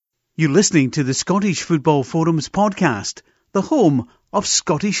You're listening to the Scottish Football Forums podcast, the home of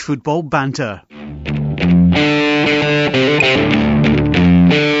Scottish football banter.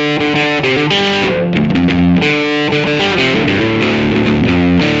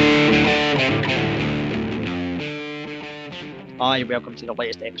 Hi, welcome to the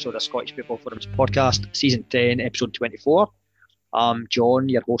latest episode of Scottish Football Forums podcast, season 10, episode 24. I'm John,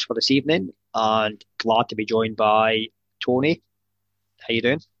 your host for this evening, and glad to be joined by Tony. How you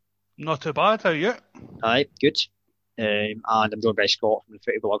doing? Not too bad, how are you? Hi, good. And I'm joined by Scott from the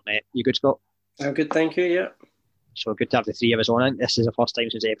Footy Blog Net. You good, Scott? I'm good, thank you, yeah. So good to have the three of us on it. This is the first time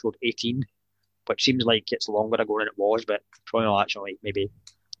since episode 18, which seems like it's longer ago than it was, but probably not actually, maybe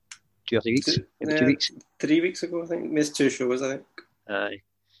 2 or 3 weeks? Maybe 2 weeks? 3 weeks ago, I think. Missed 2 shows, I think.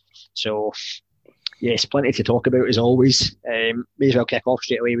 So, yes, plenty to talk about as always. May as well kick off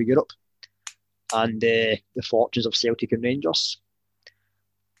straight away with Europe and the fortunes of Celtic and Rangers.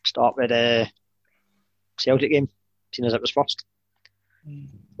 Start with the Celtic game, seeing as it was first.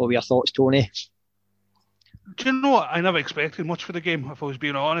 What were your thoughts, Tony? Do you know what? I never expected much for the game, if I was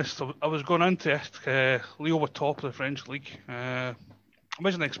being honest. I was going into it, Lille were top of the French league. I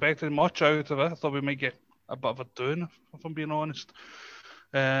wasn't expecting much out of it. I thought we might get a bit of a doing, if I'm being honest.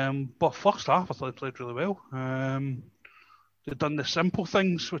 But first half, I thought they played really well. They've done the simple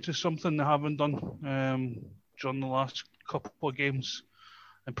things, which is something they haven't done during the last couple of games.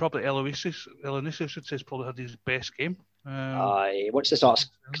 And probably Elyounoussi should say, has probably had his best game. Once they start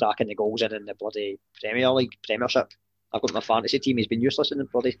cracking the goals in the bloody Premiership, I've got my fantasy team. He's been useless in the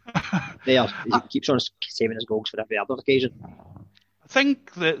bloody there. He keeps on saving his goals for every other occasion. I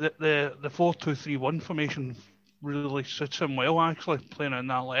think the 4-2-3-1 formation really suits him well, actually, playing on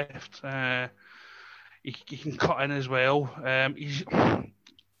that left. He can cut in as well.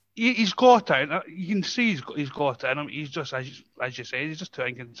 He's got it. You can see he's got it in him. He's just, as you said, he's just too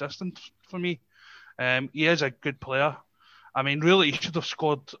inconsistent for me. He is a good player. I mean, really, he should have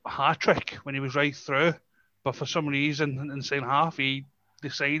scored a hat-trick when he was right through. But for some reason, in the second half, he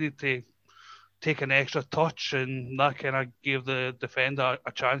decided to take an extra touch, and that kind of gave the defender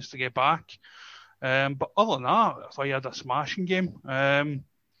a chance to get back. But other than that, I thought he had a smashing game. I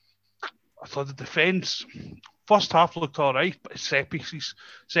thought the defence, first half looked all right, but set pieces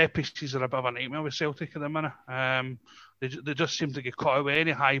are a bit of a nightmare with Celtic at the minute. They just seem to get caught away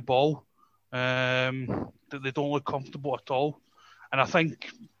any high ball. They don't look comfortable at all. And I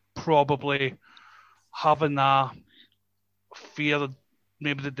think probably having that fear that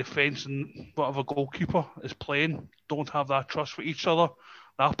maybe the defence and whatever goalkeeper is playing don't have that trust for each other,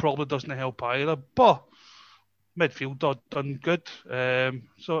 that probably doesn't help either. But midfield done good.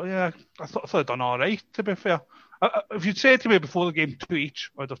 So yeah, I thought I'd done all right, to be fair. If you'd said to me before the game 2 each,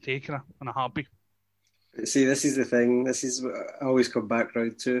 I'd have taken it in a heartbeat. See, this is the thing. This is what I always come back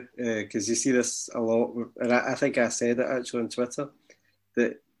round to, because you see this a lot. And I think I said it actually on Twitter,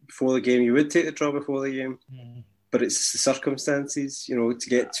 that before the game, you would take the draw before the game. But it's the circumstances, to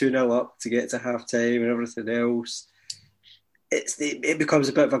get 2-0 up, to get to half-time and everything else. It becomes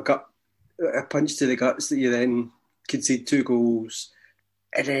a bit of a punch to the guts that you then concede 2 goals,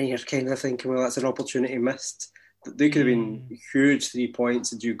 and then you're kind of thinking, well, that's an opportunity missed. They could have been huge 3 points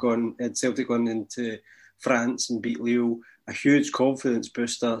had Celtic gone into France and beat Lille, a huge confidence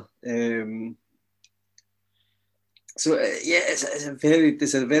booster. So it's a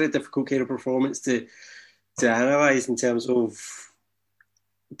very difficult kind of performance to analyse in terms of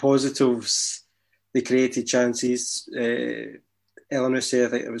positives. They created chances. Elyounoussi, I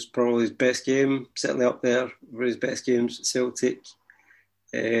think it was probably his best game, certainly up there for his best games at Celtic.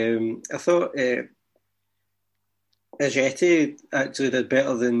 I thought Ajeti actually did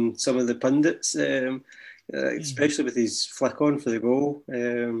better than some of the pundits, especially with his flick on for the goal.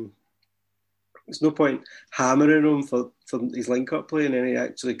 There's no point hammering him for his link-up play, and then he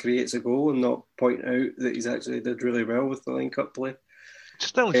actually creates a goal and not point out that he's actually did really well with the link-up play. It's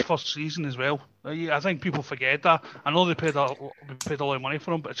still his first season as well. I think people forget that. I know they paid a lot of money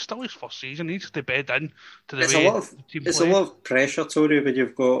for him, but it's still his first season. He needs to bed in to the way the team It's play. a lot of pressure, Tony, when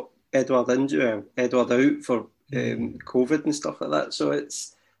you've got Edward out for COVID and stuff like that. So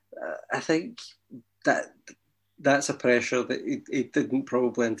it's, I think that's a pressure that he didn't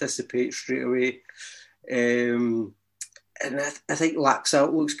probably anticipate straight away. And I think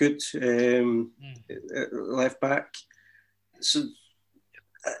Laxalt looks good left back. So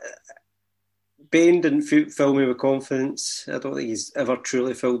Bain didn't fill me with confidence. I don't think he's ever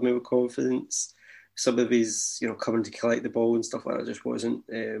truly filled me with confidence. Some of his, coming to collect the ball and stuff like that just wasn't,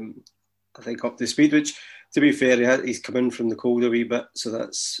 I think, up to speed, which, to be fair, he's come in from the cold a wee bit, so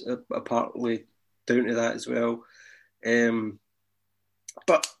that's partly down to that as well.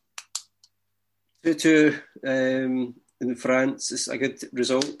 But 2-2 in France is a good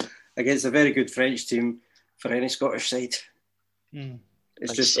result against a very good French team for any Scottish side.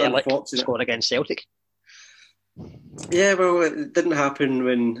 It's just unfortunate. Scored against Celtic. Yeah, well, it didn't happen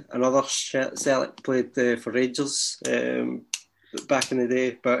when another Celtic played for Rangers back in the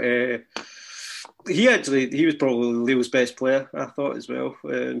day, but he was probably Leo's best player, I thought, as well,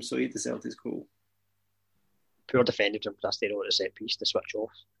 so he deserved his goal. Poor defending from Castero at the set piece to switch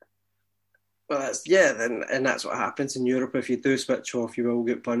off. Well, and that's what happens in Europe. If you do switch off, you will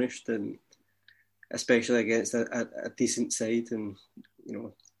get punished, and especially against a decent side, and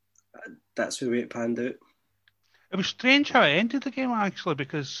that's the way it panned out. It was strange how it ended the game, actually,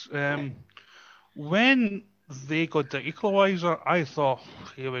 because when they got the equaliser, I thought,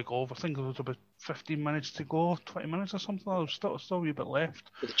 here we go. I think there was about 15 minutes to go, 20 minutes or something. There was still a wee bit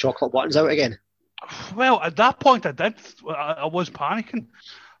left. With the chocolate buttons out again? Well, at that point I did. I was panicking.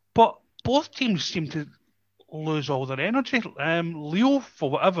 But both teams seemed to lose all their energy. Leo, for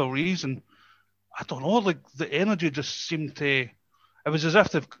whatever reason, I don't know, like the energy just seemed to... It was as if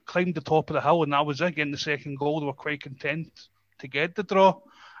they've climbed the top of the hill and that was it. Getting the second goal, they were quite content to get the draw.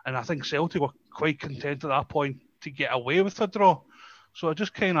 And I think Celtic were quite content at that point to get away with the draw. So it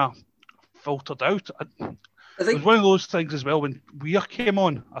just kind of filtered out. It was one of those things as well, when Weir came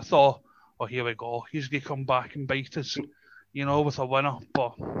on, I thought, oh, here we go. He's going to come back and bite us, with a winner.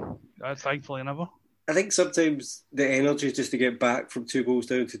 But thankfully never. I think sometimes the energy just to get back from 2 goals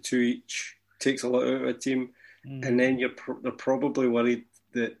down to 2 each takes a lot out of a team. And then they're probably worried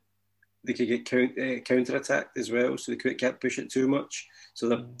that they could get counter-attacked as well, so they can't push it too much.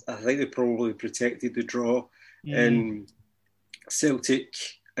 So I think they probably protected the draw. And Celtic,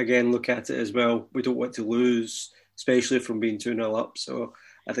 again, look at it as well. We don't want to lose, especially from being 2-0 up. So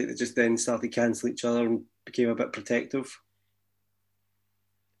I think they just then started cancelling each other and became a bit protective.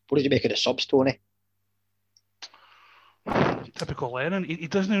 What did you make of the subs, Tony? Typical Lennon. He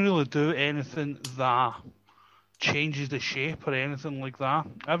doesn't really do anything that changes the shape or anything like that.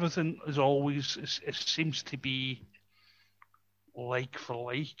 Everything is always, it seems to be like for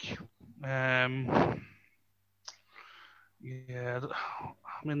like. There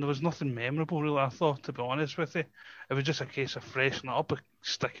was nothing memorable really, I thought, to be honest with you. It was just a case of freshening up,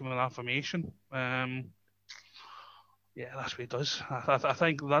 sticking with that formation. That's what he does. I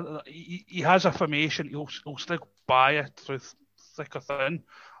think that he has a formation, he'll stick by it through thick or thin,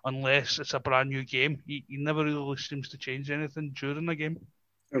 unless it's a brand new game. He never really seems to change anything during the game.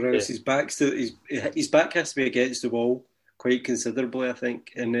 Or else his back has to be against the wall quite considerably, I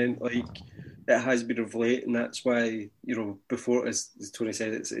think. And then it has been of late, and that's why, before, as Tony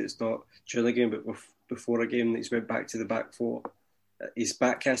said, it's not during the game, but before a game that he's went back to the back four, his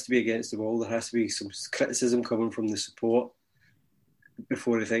back has to be against the wall. There has to be some criticism coming from the support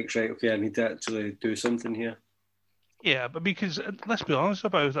before he thinks, right, okay, I need to actually do something here. Yeah, but because, let's be honest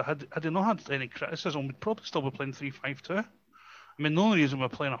about it, had he not had any criticism, we'd probably still be playing 3-5-2. I mean, the only reason we're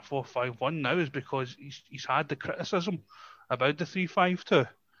playing a 4-5-1 now is because he's had the criticism about the 3-5-2.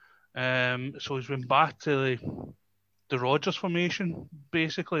 So he's went back to the Rodgers formation,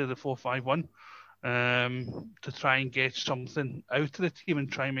 basically, the 4-5-1, to try and get something out of the team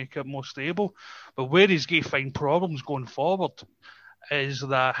and try and make it more stable. But where he's going to find problems going forward is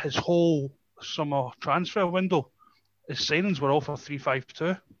that his whole summer transfer window, his signings were all for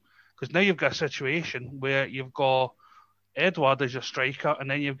 3-5-2. Because now you've got a situation where you've got Edouard as your striker, and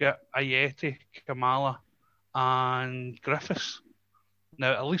then you've got Ajeti, Kamala, and Griffiths.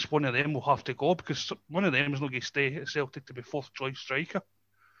 Now, at least one of them will have to go, because one of them is not going to stay at Celtic to be fourth choice striker.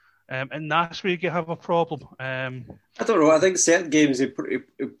 And that's where you have a problem. I don't know. I think certain games in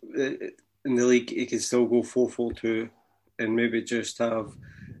the league, you can still go 4-4-2 and maybe just have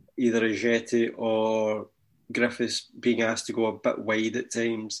either Ajeti or Griffiths being asked to go a bit wide at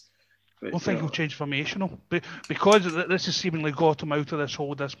times. But, I don't think he'll change formational because this has seemingly got him out of this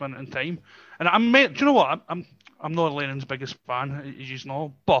hole this minute in time. And do you know what? I'm not Lennon's biggest fan, as you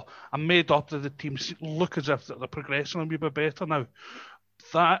know, but I'm made up that the teams look as if they're progressing a wee bit better now.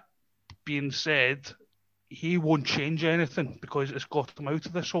 That being said, he won't change anything because it's got him out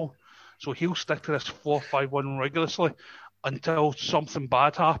of this hole. So he'll stick to this 4-5-1 rigorously until something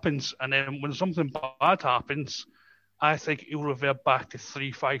bad happens. And then when something bad happens, I think he'll revert back to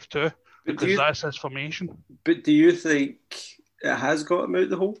 3-5-2 because that's his formation. But do you think it has got him out of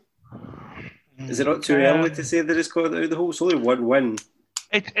the hole? Is it not too early to say that it's got him out of the hole? It's only one win.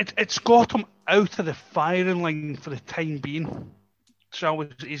 It's got him out of the firing line for the time being. So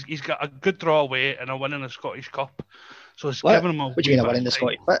he's got a good draw away and a win in the Scottish Cup. So it's given him a... What do you mean a win in the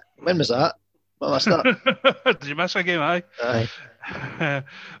Scottish? When was that? Well, that's not. Did you miss a game? Aye. Aye.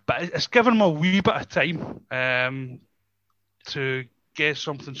 But it's given him a wee bit of time to get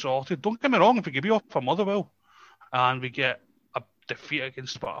something sorted. Don't get me wrong, if we could be off for Motherwell and we get a defeat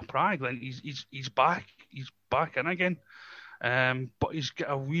against Sparta Prague, then he's back. He's back in again. But he's got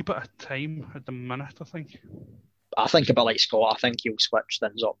a wee bit of time at the minute, I think. I think a bit like Scott. I think he'll switch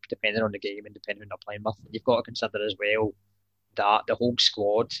things up depending on the game and depending on the playing with. You've got to consider as well that the whole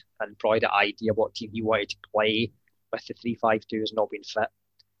squad and probably the idea of what team he wanted to play with the 3-5-2 has not been fit.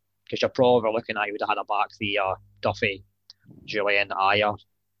 Because you're probably looking at, you would have had a back three, Duffy, Julian, Ayer,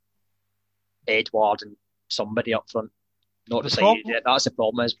 Edward, and somebody up front. Not decided yet. That's the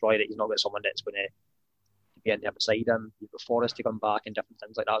problem, is probably that he's not got someone that's going to be in there beside him. You've got Forrest to come back and different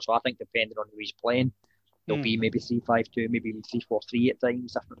things like that. So I think depending on who he's playing, there'll be maybe 3-5-2, maybe even 3-4-3 at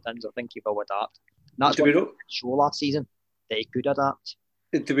times, different things. I think he will adapt. And that's what he showed last season, that he could adapt.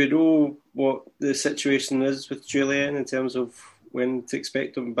 Do we know what the situation is with Julian in terms of when to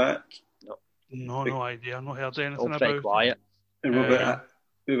expect him back? No idea. I've not heard anything about it. Quiet. And what about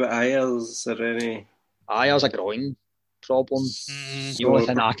Ayers? Is there any? Ayers a groin problem. The only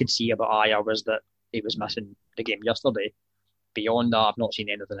thing I could see about Ayer was that he was missing the game yesterday. Beyond that, I've not seen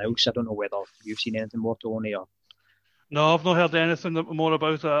anything else. I don't know whether you've seen anything more, Tony, or... No, I've not heard anything more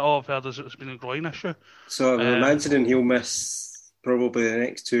about it. All I've heard is it's been a groin issue. So I'm imagining he'll miss probably the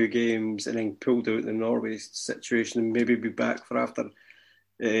next two games and then pulled out the Norway situation and maybe be back for after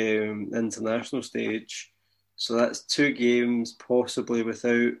international stage. So that's 2 games possibly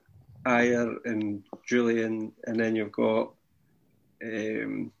without Ayer and Julian, and then you've got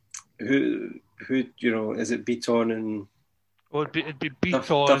who is it Beaton and... Well, it'd be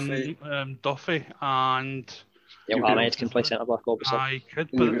Beaton, Duffy, and... Yeah, Ahmed can play centre back, obviously. I could,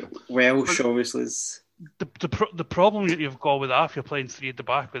 but Welsh obviously is... The problem that you've got with that, if you're playing 3 at the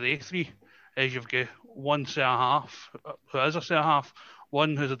back with A3, is you've got one centre half who is a centre half,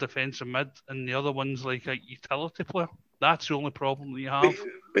 one who's a defensive mid, and the other one's like a utility player. That's the only problem that you have.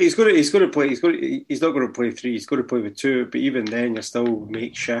 But he's going to play. He's not going to play 3. He's going to play with 2. But even then, you're still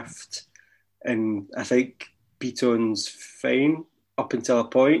makeshift. And I think Beaton's fine up until a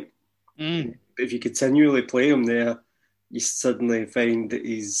point. But if you continually play him there, you suddenly find that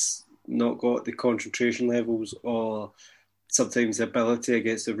he's not got the concentration levels or sometimes the ability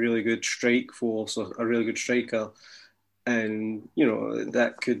against a really good strike force or a really good striker. And,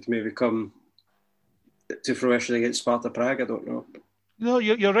 that could maybe come to fruition against Sparta Prague. I don't know. No,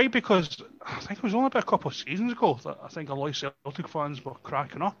 you're right, because I think it was only about a couple of seasons ago that I think a lot of Celtic fans were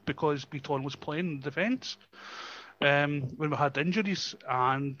cracking up because Beaton was playing in defence when we had injuries,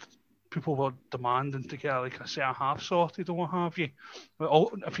 and people were demanding to get like a centre half sorted and what have you.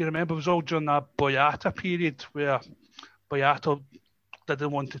 If you remember, it was all during that Boyata period where Boyata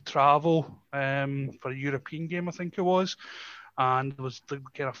didn't want to travel for a European game, I think it was, and there was the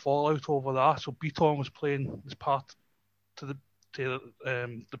kind of fallout over that. So Beaton was playing as part to the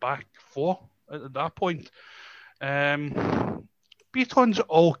back 4 at that point. Beaton's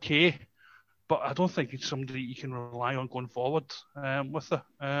okay, but I don't think it's somebody you can rely on going forward with it.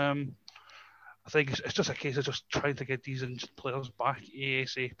 I think it's just a case of just trying to get these injured players back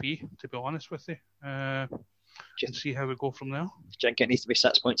ASAP, to be honest with you, and see how we go from there. Do you think it needs to be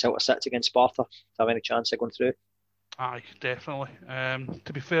 6 points out of 6 against Sparta to have any chance of going through? Aye, definitely.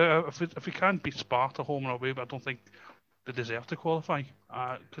 To be fair, if we can't beat Sparta home or away, but I don't think they deserve to qualify.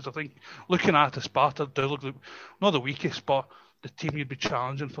 Because I think looking at the Sparta, they look not the weakest, but the team you'd be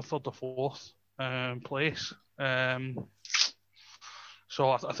challenging for 3rd or 4th place. So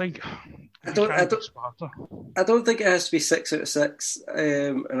I think I don't think it has to be 6 out of 6,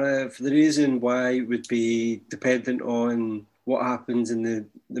 and for the reason why it would be dependent on what happens in the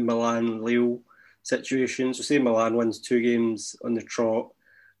Milan-Lille situation. So say Milan wins 2 games on the trot,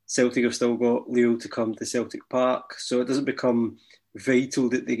 Celtic have still got Lille to come to Celtic Park, so it doesn't become vital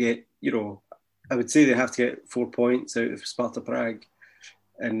that they get, I would say they have to get 4 points out of Sparta Prague,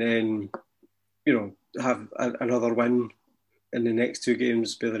 and then, have another win in the next 2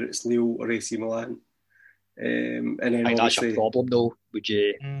 games, whether it's Lille or AC Milan. And then I think that's your problem, though. Would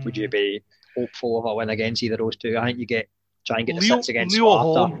you be hopeful of a win against either of those 2? I think you try and get the 6 against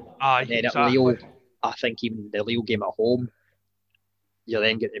Sparta. Aye, and then exactly. at Lille, I think even the Lille game at home, you're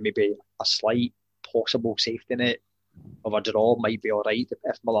then getting maybe a slight possible safety net of a draw might be all right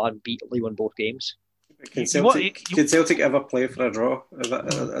if Milan beat Lille in both games. Can Celtic ever play for a draw?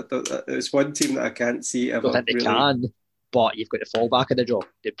 It's one team that I can't see ever. I don't think they can, but you've got the fallback of the draw.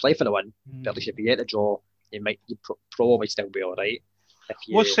 They'd play for the win, but at least if you get the draw, you probably still be all right.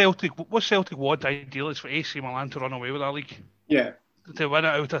 What Celtic want ideal is for AC Milan to run away with that league. Yeah. to win it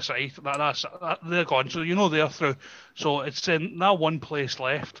out of sight. They're gone. So they're through. So it's now one place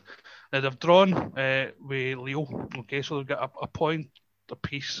left. Now they've drawn with Leo. Okay, so they've got a point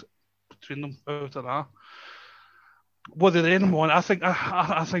apiece between them out of that. What do they then want? I think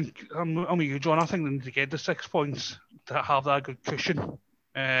I'm with you, John. I think they need to get the 6 points to have that good cushion.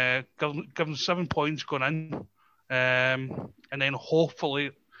 Give them 7 points going in, and then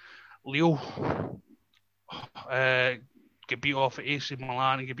hopefully Leo get beat off at AC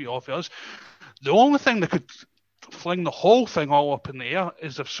Milan and get beat off us. The only thing that could fling the whole thing all up in the air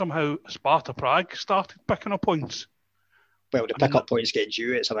is if somehow Sparta Prague started picking up points. Well, to pick up points against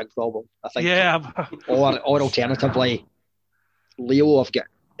you, it's a big problem, I think. Yeah. Or alternatively, Leo have got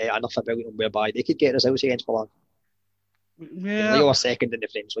enough about them whereby they could get results against Milan. Yeah. Leo are second in the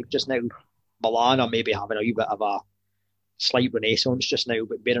French league just now. Milan are maybe having a wee bit of a slight renaissance just now,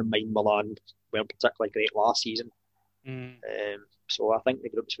 but bear in mind Milan weren't particularly great last season. So I think the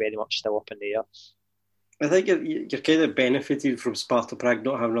group's very much still up in the air. I think you're kind of benefited from Sparta Prague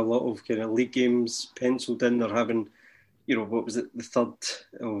not having a lot of kind of league games penciled in. They're having, what was it, the 3rd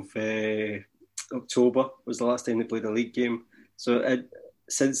of October was the last time they played a league game. So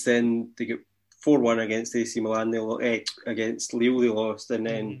since then, they get 4-1 against AC Milan, against Lille they lost, and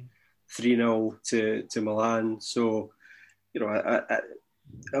then 3-0 to Milan. So,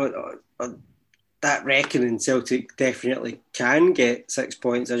 that reckoning, Celtic definitely can get 6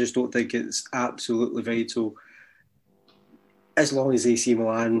 points. I just don't think it's absolutely vital as long as AC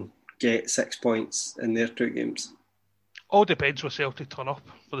Milan get 6 points in their 2 games. All depends where Celtic turn up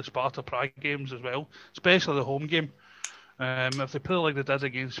for the Sparta Prague games as well, especially the home game. If they play like they did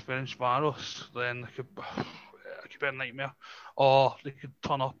against Ferencvaros, then it could be a nightmare. Or they could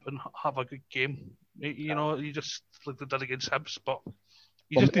turn up and have a good game. You just like they did against Hibs, but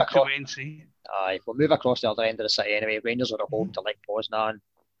you just need to wait and see. Aye, we'll move across the other end of the city anyway. Rangers are at home to Lech Poznan.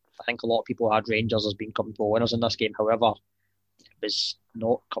 I think a lot of people had Rangers as being comfortable winners in this game. However, it was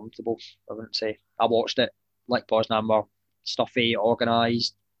not comfortable, I wouldn't say. I watched it. Lech Poznan were stuffy,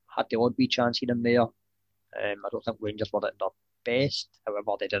 organised, had the odd wee chance here and there. I don't think Rangers were at their best.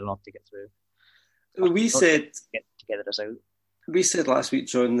 However, they did enough to get through. We said last week,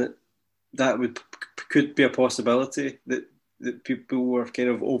 John, that could be a possibility that people were kind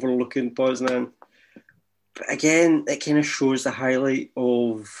of overlooking Poznan. But again, it kind of shows the highlight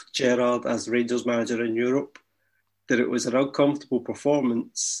of Gerrard as Rangers manager in Europe, that it was an uncomfortable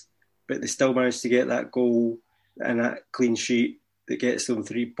performance, but they still managed to get that goal and that clean sheet that gets them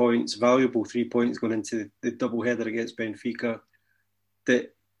 3 points, valuable 3 points going into the doubleheader against Benfica.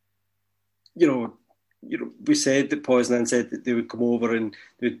 That, we said that Poznan said that they would come over and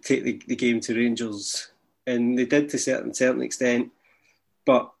they would take the game to Rangers, and they did to a certain extent,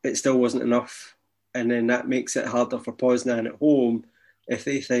 but it still wasn't enough. And then that makes it harder for Poznan at home if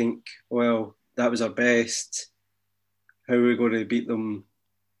they think, well, that was our best. How are we going to beat them?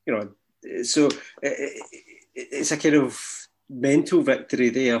 So it's a kind of mental victory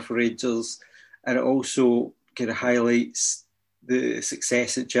there for Rangers, and it also kind of highlights the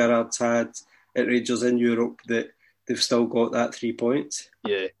success that Gerrard's had at Rangers in Europe, that they've still got that 3 points.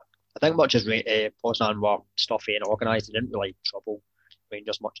 Yeah, I think much as Poznan were stuffy and organised, they didn't really trouble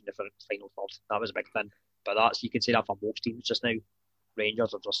Rangers much in the final third. That was a big thing, but you can say that for most teams just now.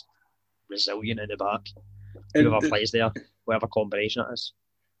 Rangers are just resilient in the back. Whoever plays there, whatever combination it is.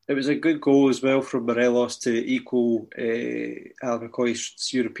 It was a good goal as well from Morelos to equal Alan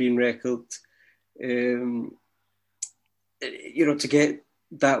McCoist's European record. To get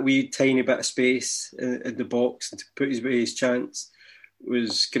that wee tiny bit of space in the box and to put his chance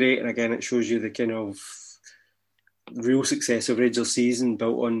was great. And again, it shows you the kind of real success of Rangers' season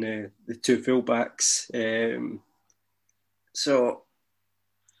built on the 2 fullbacks. So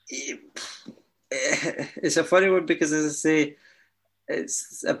it's a funny one because, as I say,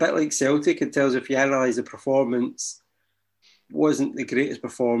 it's a bit like Celtic in terms of if you analyse the performance, wasn't the greatest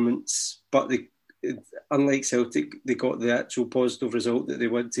performance, but unlike Celtic, they got the actual positive result that they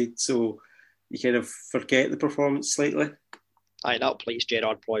wanted. So you kind of forget the performance slightly. Aye, that plays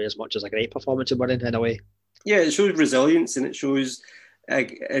Gerrard probably as much as a great performance in a way. Yeah, it shows resilience, and it shows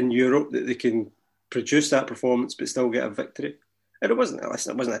in Europe that they can produce that performance but still get a victory. And it wasn't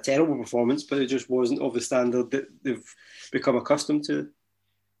a terrible performance, but it just wasn't of the standard that they've become accustomed to.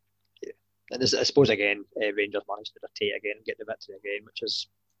 Yeah, and I suppose again, Rangers managed to rotate again and get the victory again, which is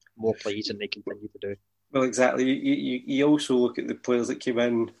more pleasing they continue to do. Well, exactly. You also look at the players that came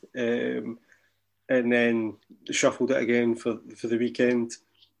in and then shuffled it again for the weekend,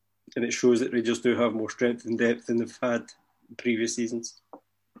 and it shows that Rangers do have more strength and depth than they've had in previous seasons.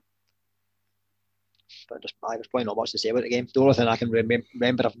 But there's probably not much to say about the game. The only thing I can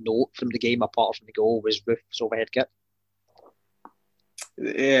remember of note from the game, apart from the goal, was Roof's overhead kick.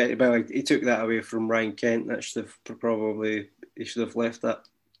 Yeah, well, he took that away from Ryan Kent. That should have he should have left that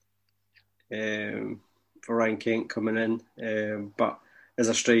for Ryan Kent coming in. But as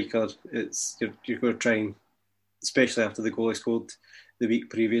a striker, you're going to try and, especially after the goal he scored the week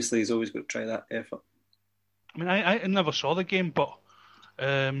previously, he's always got to try that effort. I mean, I never saw the game, but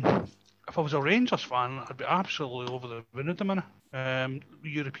if I was a Rangers fan, I'd be absolutely over the moon at the minute.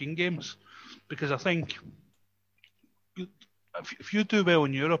 European games, because I think if you do well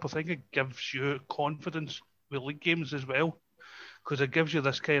in Europe, I think it gives you confidence with league games as well, because it gives you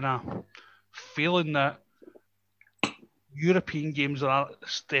this kind of feeling that European games are a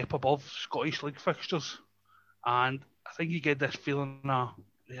step above Scottish League fixtures, and I think you get this feeling that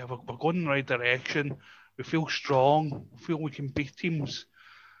we're going in the right direction. We feel strong. We feel we can beat teams,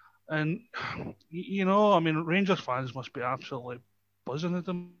 and I mean, Rangers fans must be absolutely buzzing at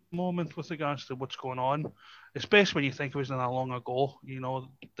the moment with regards to what's going on, especially when you think it was not that long ago. They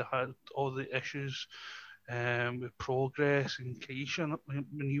had all the issues with Progress and Keisha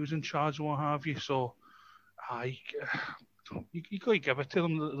when he was in charge and what have you. So, you got to give it to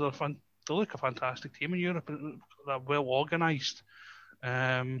them. They look a fantastic team in Europe, and they're well organised.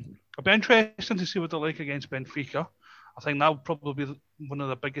 It'll be interesting to see what they're like against Benfica. I think that would probably be one of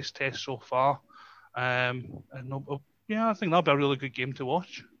the biggest tests so far. I think that'll be a really good game to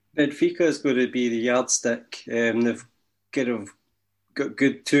watch. Benfica is going to be the yardstick. They've kind of got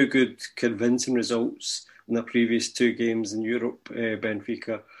two good convincing results in their previous two games in Europe,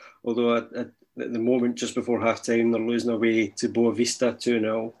 Benfica. Although at the moment, just before half-time, they're losing away to Boavista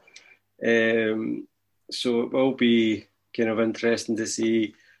 2-0. So it will be kind of interesting to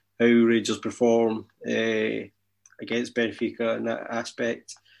see how Rangers perform against Benfica in that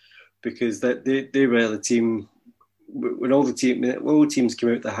aspect, because they were the team. When all the teams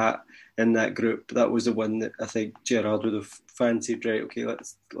came out the hat in that group, that was the one that I think Gerrard would have fancied. Right, okay,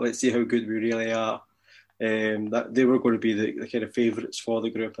 let's see how good we really are. That they were going to be the kind of favourites for the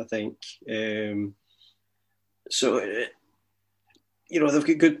group, I think. So they've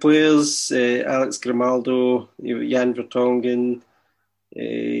got good players: Alex Grimaldo, Jan Vertonghen.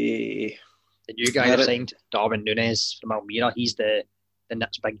 The new guy that signed, Darwin Núñez from Almira. He's the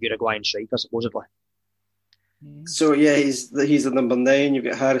next big Uruguayan striker, supposedly. So yeah, he's the number 9. You've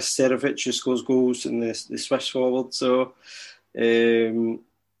got Haris Serovic, who scores goals in the Swiss forward. So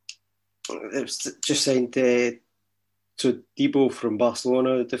it's just signed to Debo from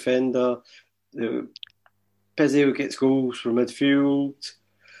Barcelona, the defender. Pizzi gets goals from midfield.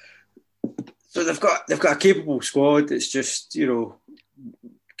 So they've got a capable squad. It's just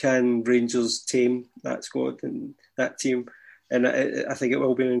can Rangers tame that squad and that team? And I think it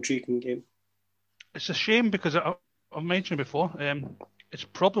will be an intriguing game. It's a shame because I've mentioned before, it's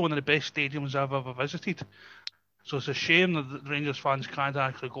probably one of the best stadiums I've ever visited. So it's a shame that the Rangers fans can't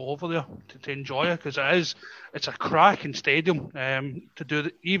actually go over there to enjoy it, because it's a cracking stadium to do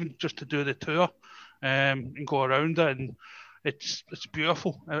the tour and go around it, and it's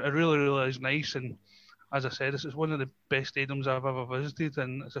beautiful. It really, really is nice. And as I said, this is one of the best stadiums I've ever visited,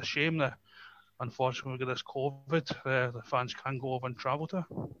 and it's a shame that unfortunately with this COVID, the fans can't go over and travel to.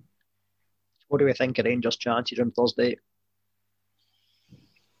 What do we think of Rangers' chances on Thursday?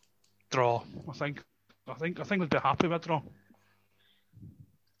 Draw, I think they'd be happy with a draw.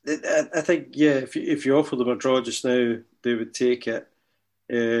 I think, yeah, if you offer them a draw just now, they would take it.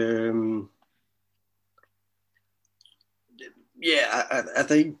 I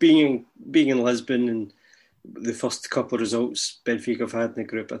think being in Lisbon and the first couple of results Benfica have had in the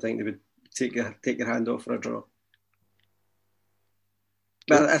group, I think they would take their hand off for a draw.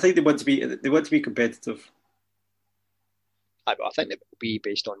 But I think they want to be competitive. I think it will be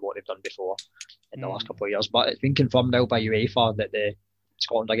based on what they've done before in the last couple of years. But it's been confirmed now by UEFA that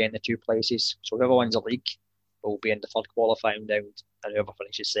Scotland are getting the 2 places. So whoever wins the league will be in the third qualifying round, and whoever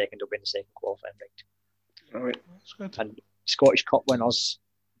finishes second will be in the second qualifying round. All right, that's good. And Scottish Cup winners,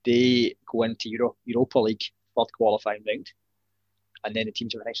 they go into Europa League third qualifying round, and then the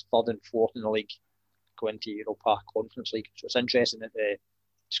teams who finish third and fourth in the league go into Europa Conference League. So it's interesting that the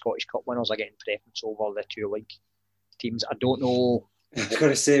Scottish Cup winners are getting preference over the 2 league teams. I don't know. I was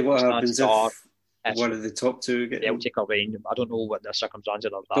going to say what happens if one of the top 2 get Celtic or Rangers. I don't know what the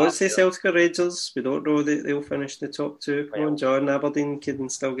circumstances of that. Don't say Celtic or Rangers. We don't know that they'll finish in the top 2. Come on, John. Aberdeen can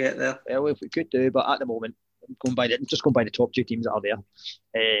still get there. Well, if we could do, but at the moment, going by the top 2 teams that are there.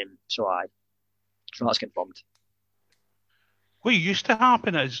 So that's confirmed. What used to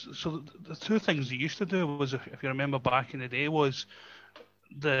happen is, so the 2 things they used to do was, if you remember back in the day, was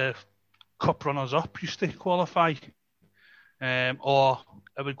the cup runners-up used to qualify, or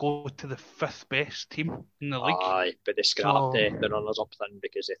it would go to the 5th best team in the league. Aye, but they scrapped the runners-up thing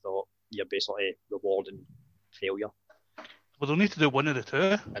because they thought you're basically rewarding failure. Well, they'll need to do one of the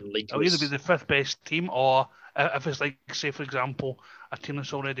two. And league It'll either be the 5th best team, or if it's like, say, for example, a team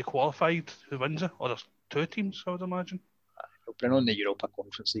that's already qualified who wins it, or there's 2 teams, I would imagine. We'll bring on the Europa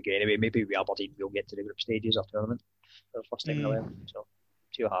Conference League anyway. Maybe Aberdeen will get to the group stages of tournament for the first time in a while. So,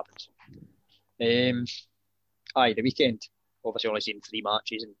 see what happens. The weekend. Obviously, only seen 3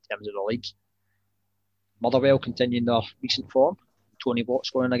 matches in terms of the league. Motherwell continuing their recent form. Tony Watt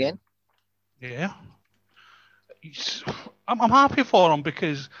scoring again. Yeah. I'm happy for him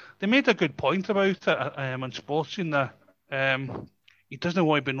because they made a good point about it on Sporting that he doesn't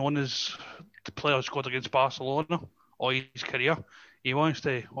want to be known as the player who scored against Barcelona or his career. He wants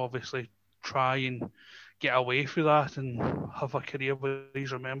to obviously try and get away from that and have a career where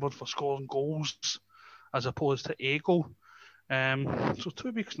he's remembered for scoring goals as opposed to a goal. So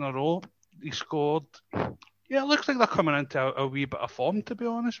 2 weeks in a row he scored. Yeah, it looks like they're coming into a wee bit of form, to be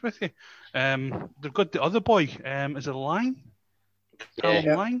honest with you. They've got the other boy. Is it Lang?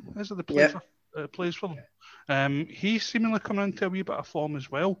 Yeah. Lang? Is it the plays for them? He's seemingly coming into a wee bit of form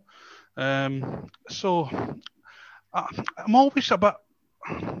as well. So I'm always a bit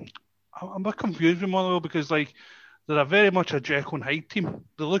confused with Motherwell because like they're very much a Jekyll and Hyde team.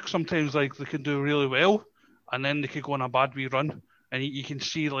 They look sometimes like they can do really well, and then they could go on a bad wee run, and you can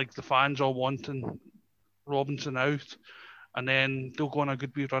see like the fans all wanting Robinson out, and then they'll go on a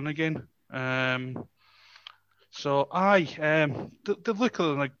good wee run again. They look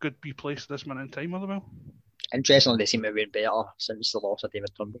in a good wee place at this minute in time, Motherwell. Interestingly, they seem to have been better since the loss of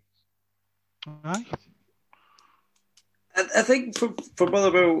David Turnbull. Aye. I think for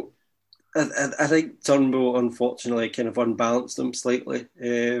Motherwell, I think Turnbull unfortunately kind of unbalanced them slightly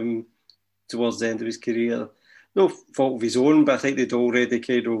towards the end of his career. No fault of his own, but I think they'd already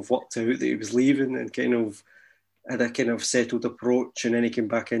kind of worked out that he was leaving and kind of had a kind of settled approach, and then he came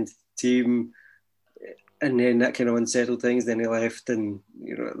back into the team, and then that kind of unsettled things. Then he left, and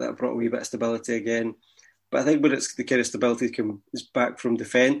that brought a wee bit of stability again. But I think when it's the kind of stability is back from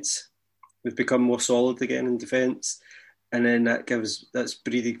defence, we've become more solid again in defence, and then that's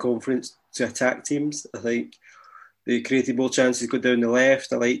breeded confidence to attack teams. I think they created more chances go down the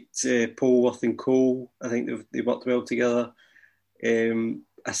left. I liked Polworth and Cole. I think they worked well together.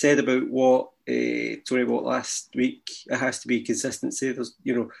 I said about Tony Watt last week. It has to be consistency. There's,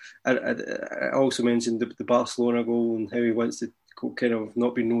 I also mentioned the Barcelona goal and how he wants to kind of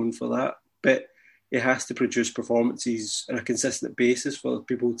not be known for that, but he has to produce performances on a consistent basis for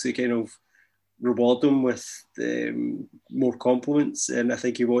people to kind of reward him with more compliments. And I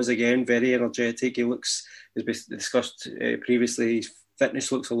think he was again very energetic. He looks, as we discussed previously, his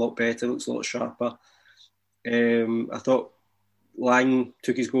fitness looks a lot better, looks a lot sharper. I thought Lang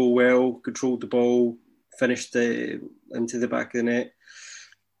took his goal well, controlled the ball, finished into the back of the net.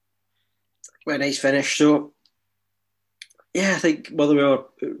 Quite a nice finish. So yeah, I think Motherwell are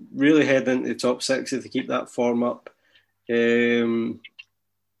really heading into the top 6 if they keep that form up.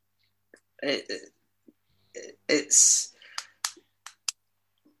 It's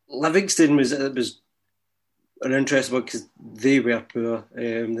Livingston was an interesting one because they were poor.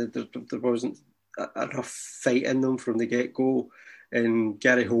 There wasn't enough fight in them from the get-go, and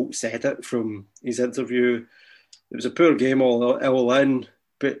Gary Holt said it from his interview. It was a poor game all in,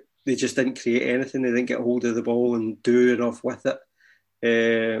 but they just didn't create anything. They didn't get hold of the ball and do enough with it.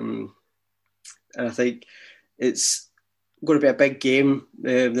 And I think it's going to be a big game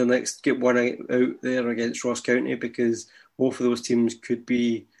the next get one out there against Ross County, because both of those teams could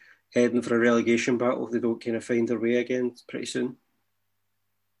be heading for a relegation battle if they don't kind of find their way again pretty soon.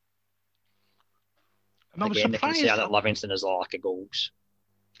 Again, the concern at Livingston is the lack of goals.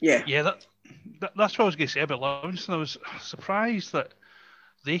 Yeah, that's what I was going to say about Livingston. I was surprised that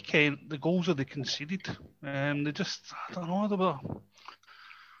the goals that they conceded, they just, I don't know,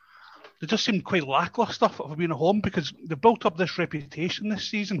 they just seemed quite lacklustre for being at home, because they built up this reputation this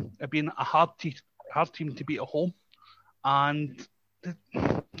season of being a hard team to beat at home, and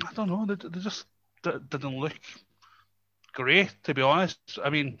I don't know, they just didn't look great, to be honest. I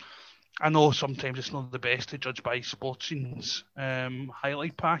mean, I know sometimes it's not the best to judge by Sporting's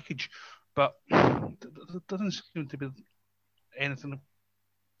highlight package, but there doesn't seem to be anything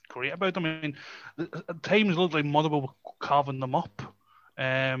great about them. I mean, at times it looked like Motherwell were carving them up.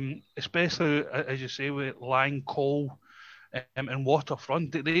 Especially as you say with Lang, Cole, and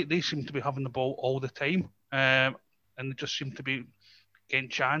Waterfront, they seem to be having the ball all the time, and they just seem to be getting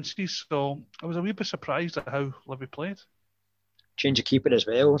chances. So I was a wee bit surprised at how Livy played. Change of keeper as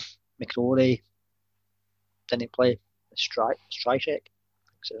well. McCrory didn't play. Strychek.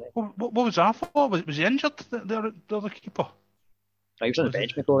 What was that for? Was he injured, the other keeper? He was on the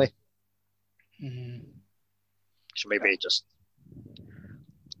bench, McCrory. Mm. So maybe just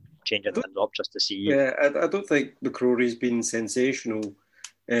changing things up just to see. Yeah, I don't think McCrory's been sensational.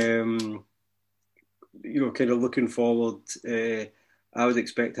 Kind of looking forward, I would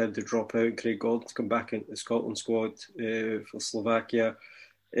expect him to drop out and Craig Gordon to come back into the Scotland squad for Slovakia.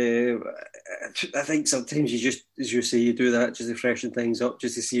 I think sometimes you just, as you say, you do that just to freshen things up,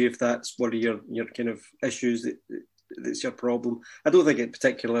 just to see if that's one of your kind of issues that's your problem. I don't think it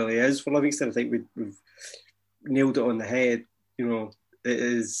particularly is for Livingston. I think we've nailed it on the head. It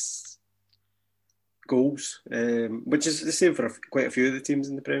is goals, which is the same for quite a few of the teams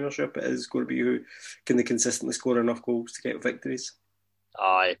in the Premiership. It is going to be who can they consistently score enough goals to get victories.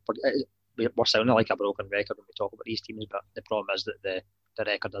 Aye, we're sounding like a broken record when we talk about these teams, but the problem is that the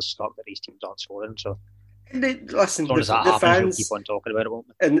record is stuck that these teams aren't scoring. So, listen, the fans will keep on talking about it, won't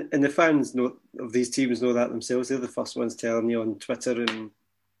we? And the fans of these teams know that themselves. They're the first ones telling you on Twitter and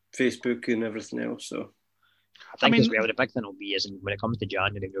Facebook and everything else. So, I think as well, the big thing will be is when it comes to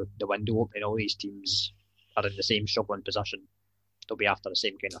January, the window opening, all these teams are in the same struggling position. They'll be after the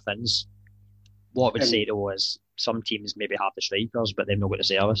same kind of things. What I would say though is some teams maybe have the strikers, but they've not got the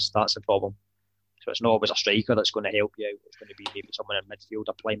service. That's the problem. So it's not always a striker that's going to help you out. It's going to be maybe someone in midfield,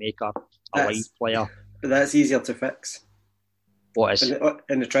 a playmaker, a light player. But that's easier to fix. What is?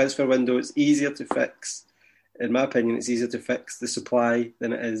 In the transfer window, it's easier to fix. In my opinion, it's easier to fix the supply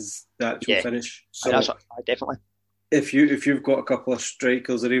than it is the actual finish. So definitely. If you've got a couple of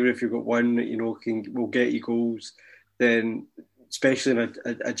strikers, or even if you've got one that will get you goals, then especially in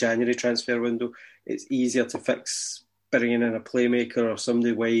a January transfer window, it's easier to fix bringing in a playmaker or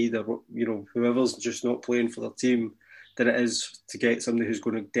somebody wide, or whoever's just not playing for their team, than it is to get somebody who's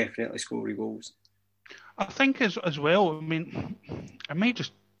going to definitely score goals. I think as well, I mean, it might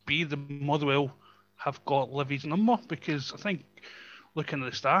just be the Motherwell have got Livy's number, because I think looking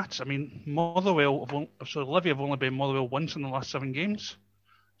at the stats, I mean, Livy have only been Motherwell once in the last 7 games.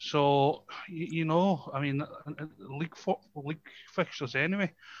 So, I mean, league fixtures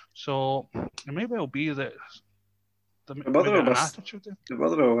anyway. So it may well be that the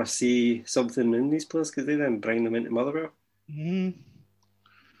Motherwell must see something in these players, because they then bring them into Motherwell. Mm-hmm.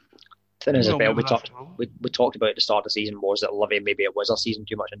 Thing is, we talked about at the start of the season was that Livy, maybe it was a season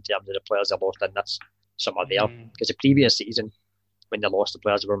too much in terms of the players they lost in this. Some are there. Because the previous season, when they lost the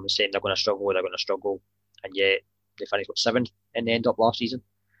players, everyone was saying they're going to struggle, and yet they finished 7th in the end of last season.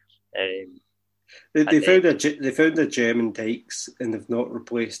 They found a gem in Dykes, and they've not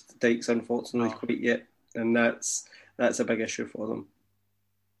replaced Dykes, unfortunately, quite yet, and that's a big issue for them.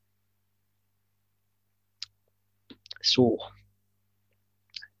 So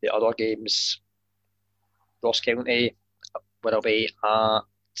the other games, Ross County were away at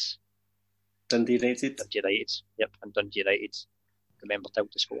Dundee United. Yep, and Dundee United remembered how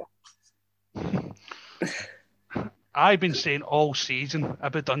to score. I've been saying all season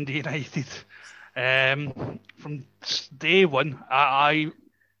about Dundee United. From day one,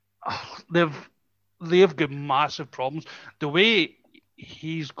 they've got massive problems. The way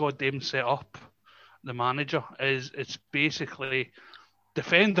he's got them set up, the manager, it's basically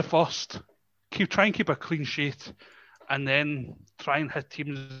defend the first, try and keep a clean sheet, and then try and hit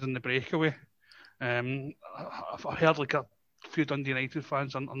teams in the breakaway. I've heard like a few Dundee United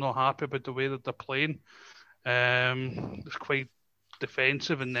fans are not happy about the way that they're playing. It's quite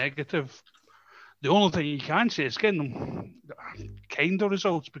defensive and negative. The only thing you can say is getting them kind of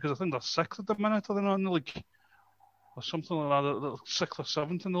results, because I think they're 6th at the minute, are they not in the league? Or something like that, they're 6th or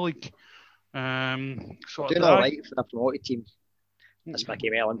 7th in the league. So doing all right for the promoted team. That's Mickey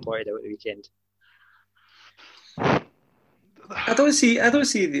Mellon pointed out at the weekend. I don't see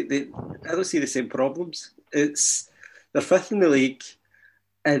the same problems. They're 5th in the league,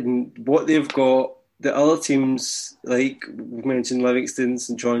 and what they've got, the other teams, like we mentioned Livingston,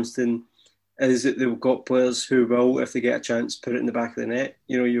 St Johnstone, is that they've got players who will, if they get a chance, put it in the back of the net.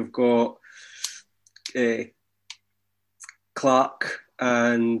 You've got Clark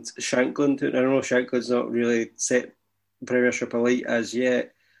and Shankland. I don't know, Shankland's not really set Premiership elite as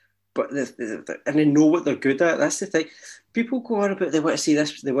yet, but they know what they're good at. That's the thing. People go on about they want to see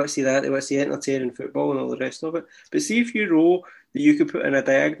this, they want to see that, they want to see entertaining football and all the rest of it. But see if you know that you could put in a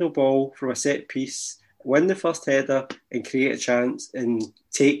diagonal ball from a set piece, win the first header and create a chance and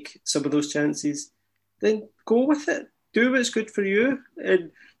take some of those chances, then go with it. Do what's good for you.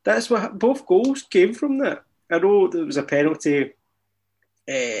 And that's what both goals came from that. I know there was a penalty,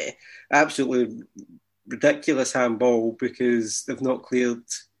 absolutely ridiculous handball, because they've not cleared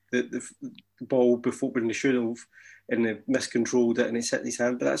the ball before when they should have, and they miscontrolled it and it's hit his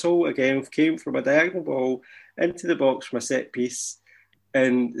hand. But that's all, again, came from a diagonal ball into the box from a set piece.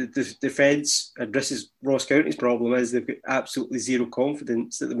 And the defence, and this is Ross County's problem, is they've got absolutely zero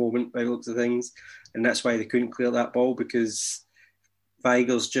confidence at the moment by the looks of things. And that's why they couldn't clear that ball, because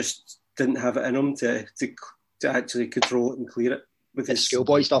Weigels just didn't have it in him to actually control it and clear it. With his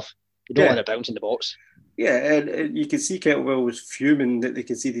schoolboy stuff. You don't want to bounce in the box. Yeah, and you can see Kettlewell was fuming that they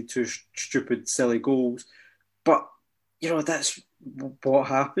conceded 2 stupid, silly goals. But, that's what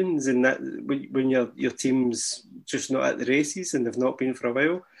happens, and that when your team's just not at the races, and they've not been for a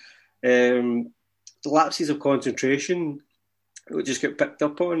while. The lapses of concentration will just get picked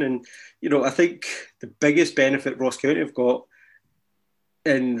up on. And, I think the biggest benefit Ross County have got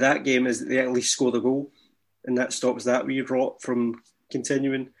in that game is that they at least score the goal, and that stops that wee rot from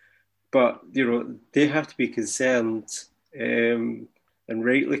continuing. But, they have to be concerned, and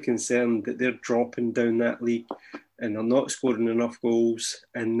rightly concerned, that they're dropping down that league and they're not scoring enough goals.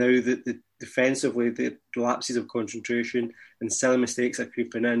 And now that defensively, the lapses of concentration and silly mistakes are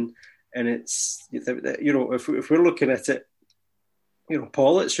creeping in. And it's, if we're looking at it,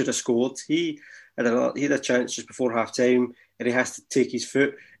 Pollitt should have scored. He had a chance just before half time, and he has to take his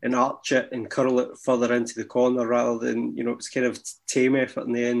foot and arch it and curl it further into the corner rather than, it's kind of tame effort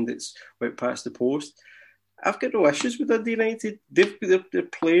in the end that's went past the post. I've got no issues with Dundee United. They're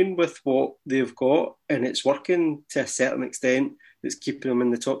playing with what they've got, and it's working to a certain extent. That's keeping them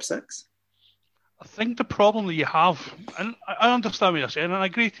in the top 6. I think the problem that you have, and I understand what you're saying, and I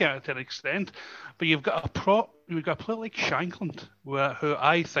agree to an extent, but you've got a player like Shankland, who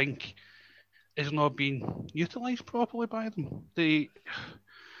I think is not being utilised properly by them. They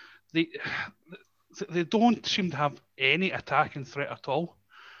don't seem to have any attacking threat at all.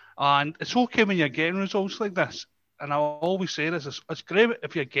 And it's okay when you're getting results like this. And I always say this, it's great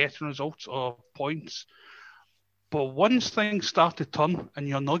if you're getting results or points. But once things start to turn and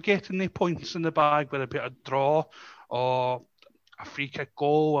you're not getting the points in the bag, whether it be a draw or a free kick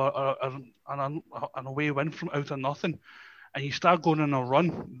goal or an away win from out of nothing, and you start going on a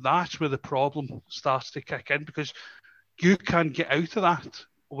run, that's where the problem starts to kick in, because you can't get out of that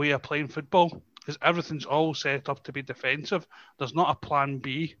way of playing football, because everything's all set up to be defensive. There's not a plan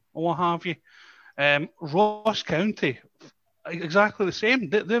B or what have you. Ross County, exactly the same.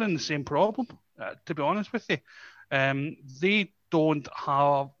 They're in the same problem, to be honest with you. They don't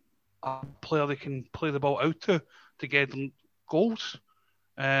have a player they can play the ball out to get them goals.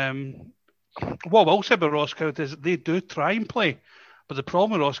 What I will say about Ross County is they do try and play, but the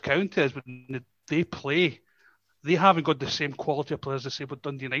problem with Ross County is when they play, they haven't got the same quality of players as say what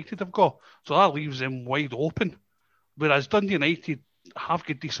Dundee United have got, so that leaves them wide open. Whereas Dundee United have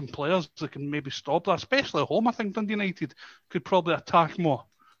got decent players that can maybe stop that, especially at home. I think Dundee United could probably attack more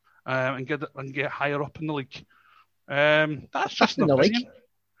and get higher up in the league. That's just an opinion.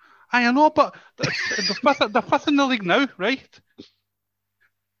 I know, but they're fifth in the league now, right?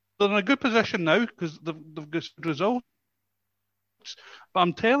 They're in a good position now because they've got results. But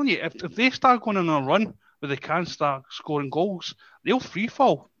I'm telling you, if they start going on a run where they can start scoring goals, they'll free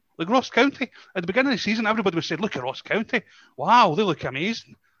fall. Like Ross County, at the beginning of the season, everybody was saying, look at Ross County. Wow, they look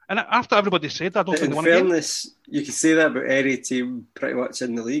amazing. And after everybody said that, I don't think they won again. In fairness, you can say that about any team pretty much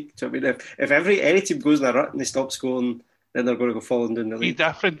in the league. So, I mean, if any team goes in a rut and they stop scoring, then they're going to go falling down the league. Be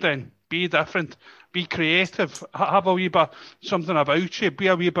different then. Be different. Be creative. Have a wee bit something about you. Be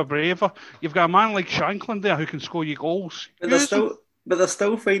a wee bit braver. You've got a man like Shankland there who can score you goals. But they're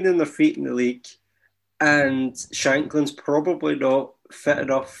still finding their feet in the league. And Shankland's probably not fit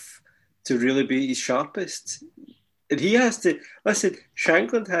enough to really be his sharpest. And he has to... Listen,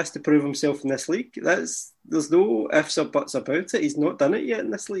 Shankland has to prove himself in this league. There's no ifs or buts about it. He's not done it yet in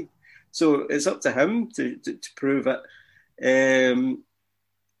this league. So it's up to him to prove it. And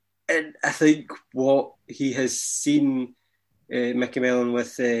I think what he has seen Mickey Mellon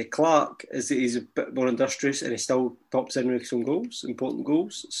with Clark is that he's a bit more industrious and he still pops in with some goals, important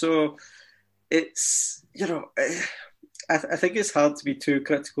goals. So it's, I think it's hard to be too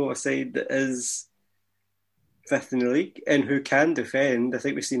critical of a side that is fifth in the league and who can defend. I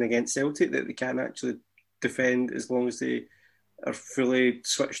think we've seen against Celtic that they can actually defend as long as they are fully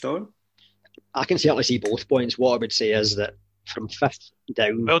switched on. I can certainly see both points. What I would say is that from fifth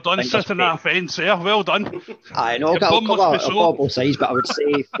down... Well done, sitting that fence there. Well done. I know, I've got both sides, but I would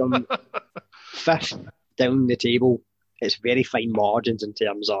say from fifth down the table, it's very fine margins in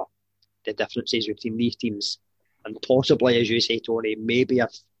terms of the differences between these teams. And possibly, as you say, Tony, maybe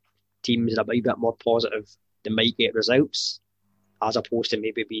if teams are a wee bit more positive, they might get results, as opposed to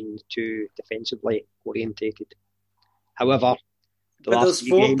maybe being too defensively orientated. However, There's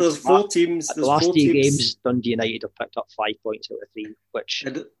four teams. The last 3 games, Dundee United have picked up 5 points out of 3, which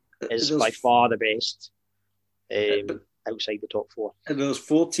is by far the best outside the top 4. And there's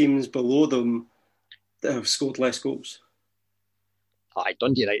 4 teams below them that have scored less goals.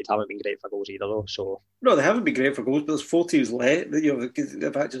 Dundee United haven't been great for goals either, though. So no, they haven't been great for goals, but there's 4 teams less.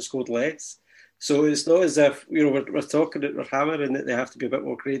 They've actually scored less. So it's not as if we're talking that we're hammering that they have to be a bit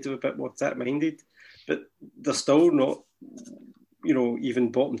more creative, a bit more attack-minded, but they're still not,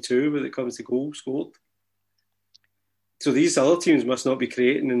 even bottom 2 when it comes to goals scored. So these other teams must not be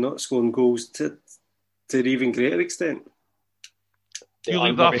creating and not scoring goals to an even greater extent. You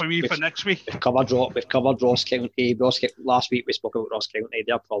leave that for me for next week. We've covered Ross County. Last week we spoke about Ross County.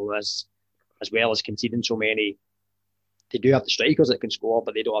 Their problem is, as well as conceding so many, they do have the strikers that can score,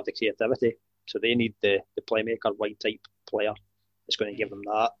 but they don't have the creativity. So they need the playmaker, wide type player that's going to give them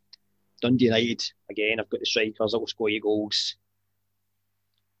that. Dundee United, again, have got the strikers that will score you goals.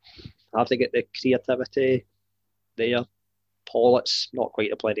 Have to get the creativity there. Pollitt's not quite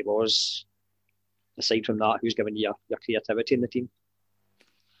the player he was. Aside from that, who's giving you your creativity in the team?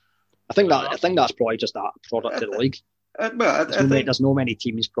 I think that's probably just that product of the league. There's no many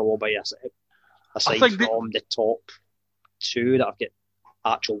teams probably aside from the top 2 that have got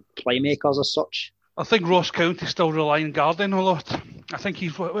actual playmakers as such. I think Ross County still relying on Garden a lot. I think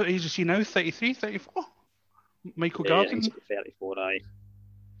he's what age is he now? 33, 34? Michael Garden? I think he's 34, aye.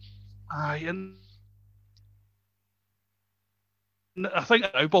 Aye, and I think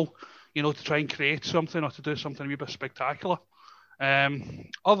Noble, to try and create something or to do something a wee bit spectacular.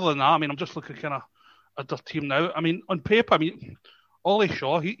 Other than that, I'm just looking kind of at the team now. On paper, Ollie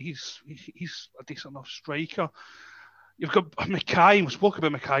Shaw, he's a decent enough striker. You've got Mackay. We spoke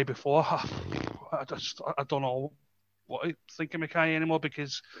about Mackay before. I don't know what I think of Mackay anymore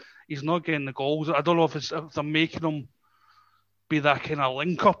because he's not getting the goals. I don't know if they're making him be that kind of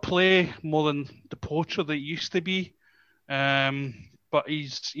link-up play more than the poacher that he used to be. But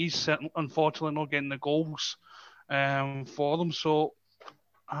he's unfortunately not getting the goals for them. So,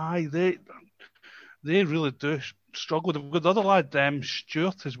 they really do struggle. They've got the other lad,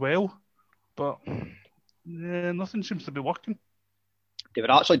 Stewart, as well. But nothing seems to be working. They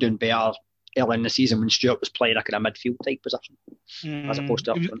were actually doing better early in the season when Stewart was playing a kind of midfield type position as opposed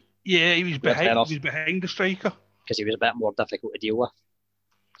to up front. Yeah, he was behind the striker. Because he was a bit more difficult to deal with.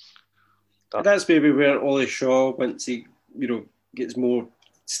 But that's maybe where Ollie Shaw, once he gets more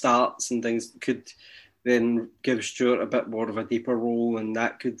starts and things, could then give Stewart a bit more of a deeper role, and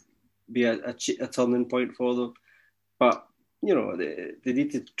that could be a turning point for them. But they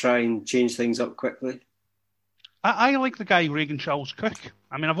need to try and change things up quickly. I like the guy Regan Charles Cook.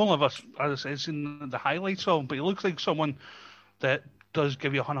 I've only ever, as I said, seen the highlights of him, but he looks like someone that does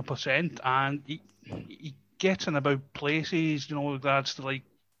give you 100%, and he gets in about places, with regards to like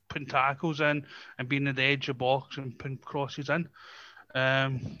putting tackles in and being at the edge of the box and putting crosses in.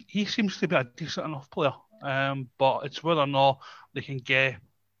 He seems to be a decent enough player, but it's whether or not they can get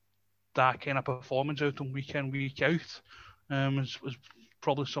that kind of performance out on week in, week out. Is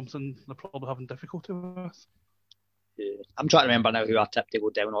probably something they're probably having difficulty with. Yeah. I'm trying to remember now who I tipped to go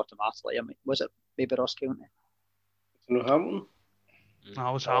down automatically. Was it maybe Ross County? No, Hamilton. No,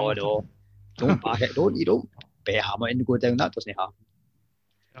 it was Hamilton. No. Don't back it. You don't bet Hamilton to go down. That doesn't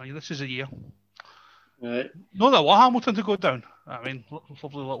happen. This is a year. Right. Not that I want Hamilton to go down. Lovely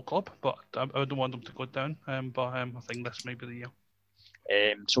little club, but I wouldn't want them to go down. I think this might be the year.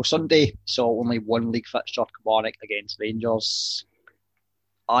 So Sunday saw only one league fixture, Kilmarnock against Rangers.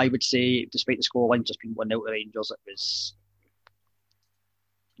 I would say, despite the scoreline just being 1-0 to Rangers, it was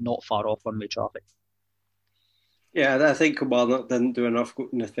not far off one-way traffic. Yeah, I think Kilmarnock didn't do enough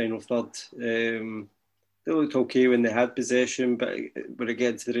in the final third. They looked okay when they had possession, but when it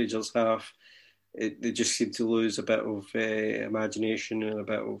gets to the Rangers half, they just seemed to lose a bit of imagination and a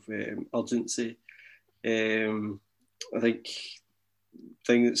bit of urgency. I think the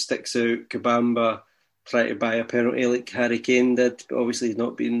thing that sticks out, Kabamba tried to buy a penalty like Harry Kane did, but obviously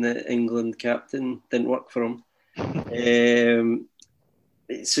not being the England captain didn't work for him.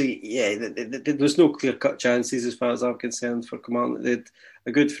 So yeah, there's no clear-cut chances as far as I'm concerned for Kilmarnock. They had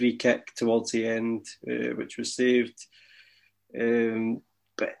a good free kick towards the end, which was saved.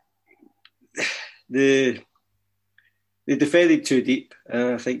 But they defended too deep,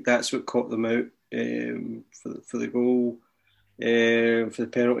 and I think that's what caught them out for the goal, for the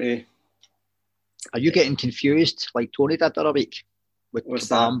penalty. Are you getting confused like Tony did the other week with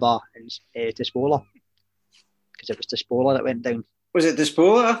Kabamba and Despola? Because it was Despola that went down. Was it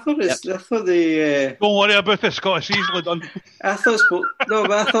Despola? I thought they. Don't worry about the Scottish, easily done. I thought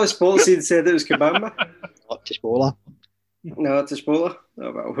Spolsteen said it was Kabamba. Not Despola. No, it's a spoiler.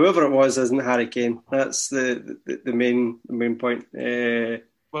 Whoever it was isn't Harry Kane. That's the main point. We're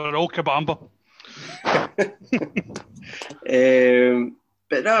all Kabamba.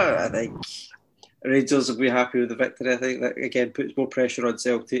 But no, I think Rangers will be happy with the victory. I think that again puts more pressure on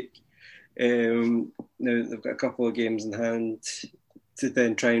Celtic. Now they've got a couple of games in hand to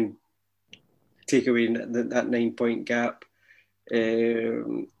then try and take away that 9-point gap.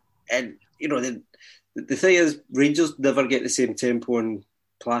 And you know the thing is, Rangers never get the same tempo on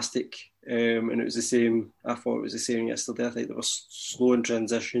plastic, and it was the same. I thought it was the same yesterday. I think they were slow in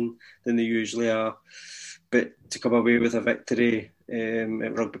transition than they usually are. But to come away with a victory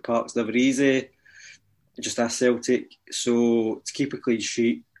at Rugby Park's never easy. Just ask Celtic. So to keep a clean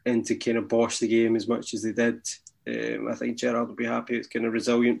sheet and to kind of boss the game as much as they did, I think Gerrard will be happy. It's kind of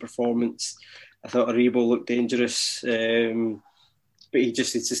resilient performance. I thought Aribo looked dangerous, but he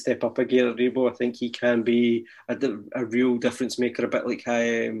just needs to step up a gear. Aribo, I think he can be a real difference maker, a bit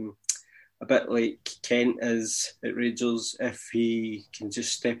like Kent is at Rangers, if he can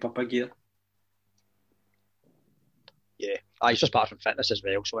just step up a gear. Yeah, he's just apart from fitness as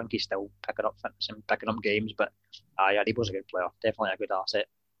well, so I think he's still picking up fitness and picking up games. But Aribo's a good player, definitely a good asset.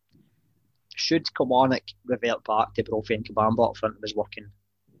 Should Kilmarnock revert back to Brophy and Kabamba up front of his working?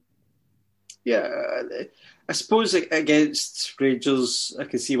 Yeah, I suppose against Rangers, I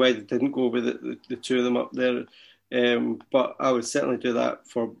can see why they didn't go with the two of them up there. But I would certainly do that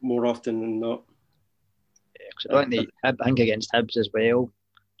for more often than not. Yeah, because I think against Hibs as well,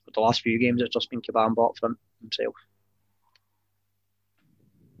 for the last few games, it's just been Kabamba up front himself.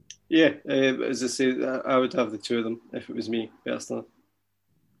 Yeah, as I say, I would have the two of them if it was me, personally.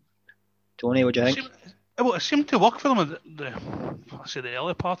 Tony, what do you think? It seemed to work for them in the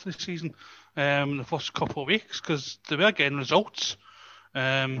early part of the season, the first couple of weeks, because they were getting results.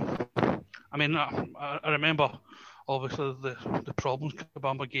 I mean, I remember, obviously, the problems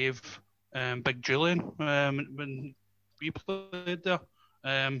Kabamba gave Big Julian when we played there.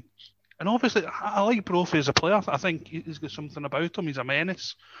 And obviously, I like Brophy as a player. I think he's got something about him. He's a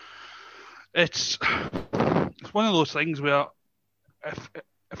menace. It's one of those things where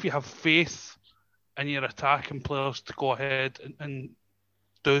if you have faith in your attacking players to go ahead and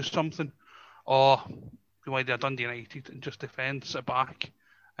do something, or the way they're Dundee United and just defend, sit back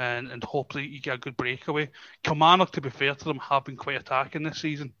and hopefully you get a good breakaway. Kilmarnock, to be fair to them, have been quite attacking this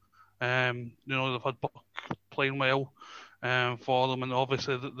season. They've had Buck playing well for them, and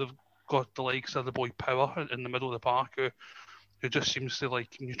obviously they've got the likes of the boy Power in the middle of the park who just seems to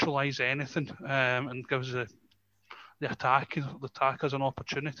like neutralise anything and gives the attackers an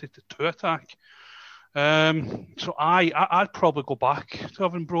opportunity to attack. So I'd probably go back to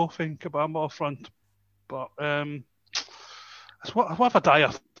having Brophy and Kabamba up front, but it's whatever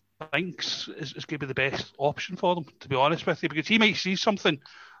Dyer thinks is going to be the best option for them, to be honest with you, because he might see something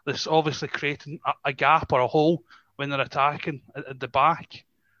that's obviously creating a gap or a hole when they're attacking at the back.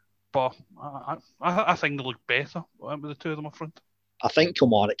 But I think they look better with the two of them up front. I think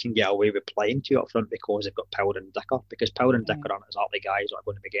Kilmarnock can get away with playing two up front because they've got Power and Dicker. Because Power and Dicker aren't exactly guys that are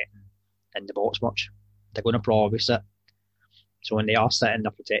going to be getting in the box much. They're going to probably sit. So when they are sitting,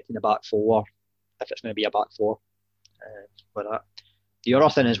 they're protecting the back four, if it's going to be a back four. For that. The other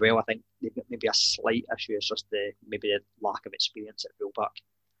thing as well, I think they've got maybe a slight issue is just the lack of experience at fullback.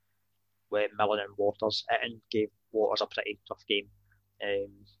 With Millen and Waters, Itten gave Waters a pretty tough game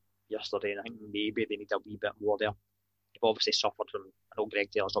yesterday, and I think maybe they need a wee bit more there. They've obviously suffered from, I know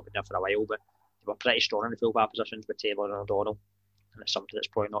Greg Taylor's not been there for a while, but they were pretty strong in the fullback positions with Taylor and O'Donnell, and it's something that's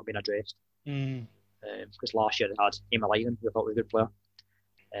probably not been addressed. Because last year they had Emma Lydon, who I thought was a good player,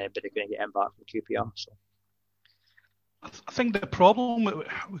 but they couldn't get him back from QPR. So I think the problem with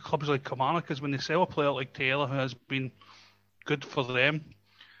clubs like Kilmarnock is when they sell a player like Taylor, who has been good for them,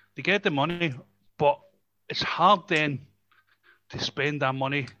 they get the money, but it's hard then to spend that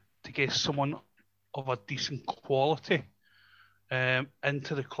money to get someone of a decent quality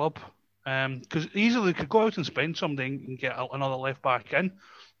into the club. Because easily they could go out and spend something and get another left back in,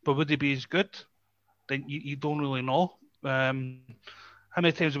 but would they be as good? Then you don't really know. How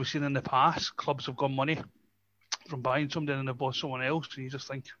many times have we seen in the past clubs have got money from buying something and they've bought someone else, and you just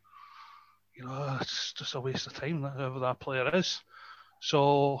think, it's just a waste of time, whoever that player is.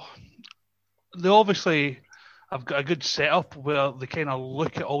 So they obviously have got a good setup where they kind of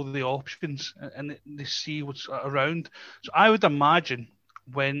look at all the options and they see what's around. So I would imagine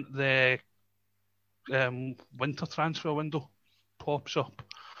when the winter transfer window pops up,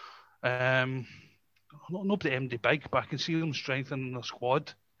 nobody MD big, but I can see them strengthening their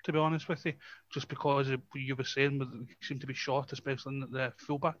squad, to be honest with you, just because you were saying they seem to be short, especially in the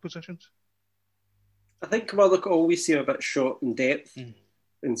fullback positions. I think Kilmarnock always seem a bit short in depth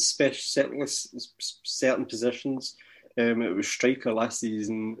in certain positions. It was striker last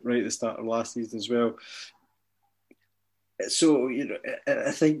season, right at the start of last season as well. So,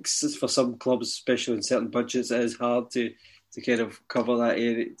 I think for some clubs, especially in certain budgets, it is hard to kind of cover that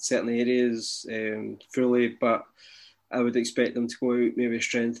area, certain areas fully. But I would expect them to go out, maybe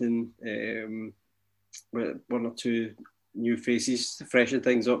strengthen with one or two new faces to freshen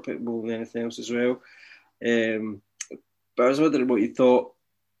things up more than anything else as well. But I was wondering what you thought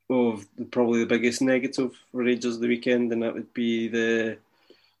of probably the biggest negative for Rangers of the weekend, and that would be the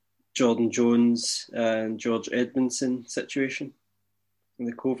Jordan Jones and George Edmondson situation, and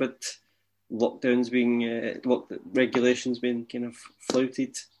the COVID lockdowns regulations being kind of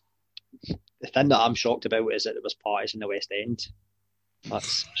flouted. The thing that I'm shocked about is that there was parties in the West End.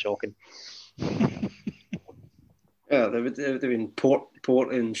 That's shocking. Yeah, there would have been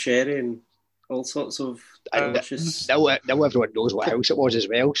port and sherry and all sorts of delicious. Now everyone knows what house it was as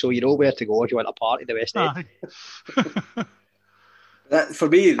well, so you know where to go if you want a party in the West End. That for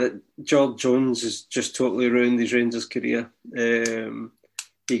me, that George Jones has just totally ruined his Rangers career.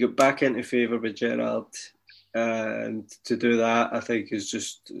 He got back into favour with Gerrard, and to do that, I think, is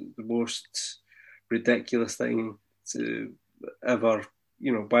just the most ridiculous thing to ever.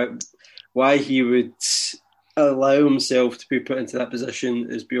 Why he would allow himself to be put into that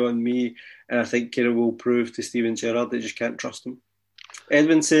position is beyond me, and I think Kira will prove to Steven Gerrard they just can't trust him.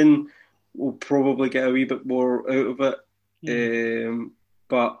 Edmondson will probably get a wee bit more out of it.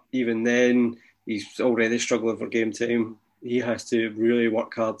 But even then, he's already struggling for game time. He has to really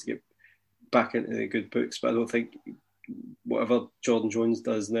work hard to get back into the good books. But I don't think whatever Jordan Jones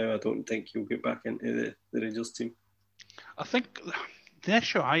does now, I don't think he'll get back into the Rangers team. I think the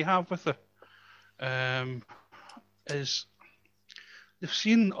issue I have with it is they've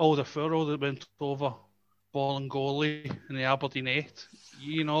seen all the furrow that went over ball and goalie in the Aberdeen 8,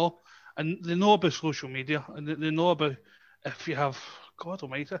 and they know about social media, and they know about if you have, God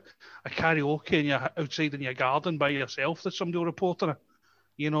almighty, a karaoke and you're outside in your garden by yourself, that somebody will report on it.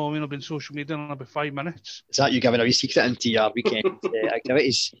 I've been social media in about 5 minutes. Is that you giving a wee secret into your weekend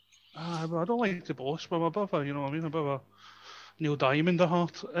activities? I don't like to boast, but I'm a bit of a, a bit of a Neil Diamond at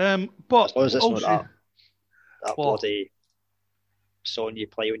heart. But I suppose it's also, not that bloody song you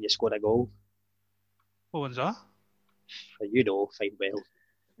play when you score a goal. What one's that? Fine well.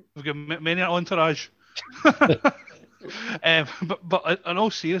 We've got many entourage. But in all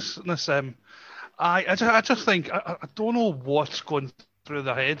seriousness, I just think I don't know what's going through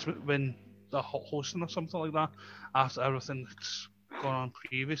their heads when they're hosting or something like that after everything that's gone on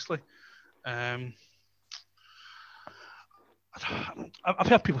previously. I've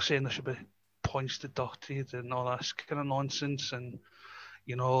heard people saying there should be points deducted and all that kind of nonsense, and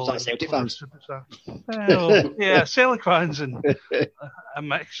like Celtic fans. Well, yeah, Celtic fans and a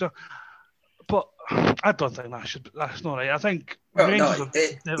mixture. But I don't think that's not right. I think Rangers are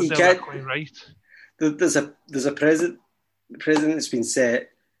quite right. There's a precedent that's been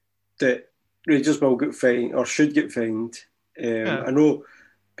set that Rangers will get fined or should get fined. I know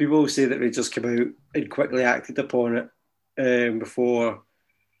people say that Rangers came out and quickly acted upon it before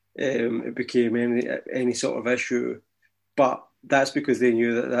it became any sort of issue, but that's because they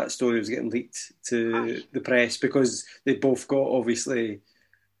knew that story was getting leaked to the press, because they both got obviously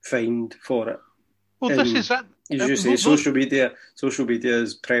fined for it. Well, this is it. As you say, social media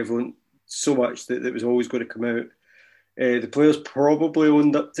is prevalent so much that it was always going to come out. The players probably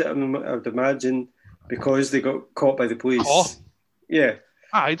owned up to it, I would imagine, because they got caught by the police. Oh. Yeah.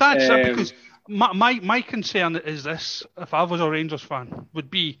 Aye, that's it, because my concern is this, if I was a Rangers fan,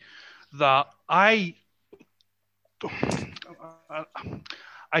 would be that I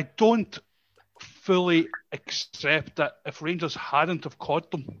don't fully accept that if Rangers hadn't have caught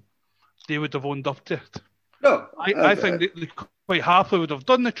them, they would have owned up to it. No, I think they quite happily would have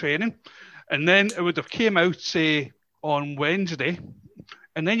done the training, and then it would have came out, say, on Wednesday,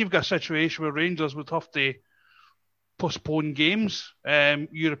 and then you've got a situation where Rangers would have to postpone games,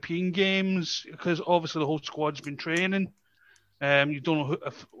 European games, because obviously the whole squad's been training. You don't know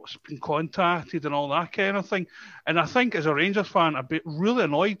if it's been contacted and all that kind of thing. And I think as a Rangers fan, I'd be really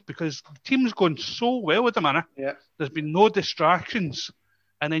annoyed because the team's going so well at the minute. Yeah. There's been no distractions.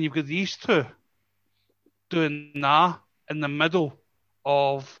 And then you've got these two doing that in the middle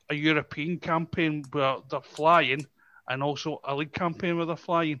of a European campaign where they're flying, and also a league campaign where they're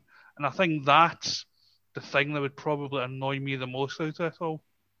flying. And I think that's the thing that would probably annoy me the most out of it all.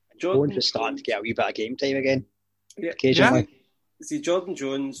 Jordan just starting to get a wee bit of game time again. Yeah. Occasionally. Yeah. See, Jordan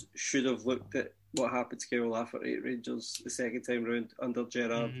Jones should have looked at what happened to Kyle Lafferty at Rangers the second time round under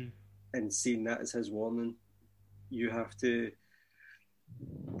Gerrard, and seeing that as his warning. You have to,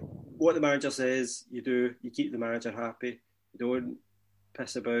 what the manager says, you do. You keep the manager happy. You don't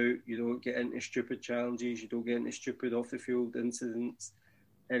piss about. You don't get into stupid challenges. You don't get into stupid off the field incidents.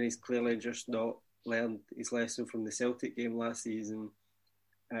 And he's clearly just not learned his lesson from the Celtic game last season.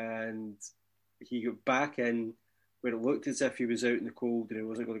 And he got back in where it looked as if he was out in the cold and he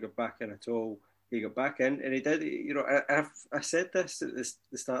wasn't going to go back in at all. He got back in and he did. You know, I said this at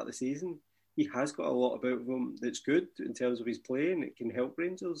the start of the season. He has got a lot about him that's good in terms of his play and it can help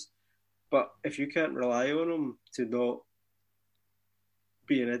Rangers. But if you can't rely on him to not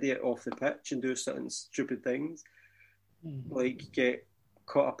be an idiot off the pitch and do certain stupid things, like get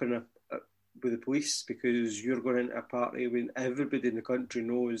caught up in with the police because you're going into a party when everybody in the country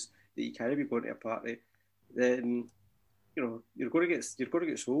knows that you can't be going to a party, then you're going to get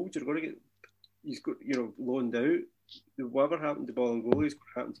sold. You're going to get loaned out. Whatever happened to Bolingoli is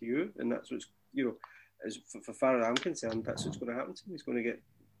going to happen to you, and that's what's as far as I'm concerned, that's what's going to happen to him. He's going to get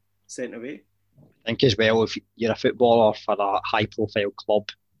sent away. I think as well, if you're a footballer for a high-profile club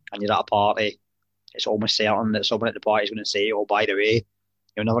and you're at a party, it's almost certain that someone at the party is going to say, "Oh, by the way,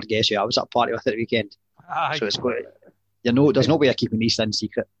 you'll never guess who I was at a party with at the weekend." So it's quite, there's no way of keeping these things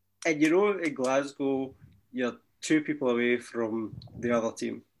secret. And in Glasgow, you're 2 people away from the other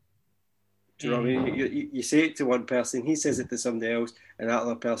team. Do you know what I mean? You say it to one person, he says it to somebody else, and that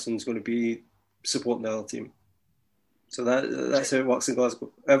other person's going to be supporting the other team. So that's how it works in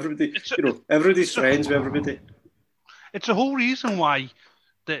Glasgow. Everybody's friends with everybody. It's the whole reason why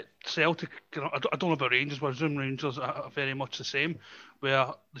that Celtic, I don't know about Rangers, but Zoom Rangers are very much the same,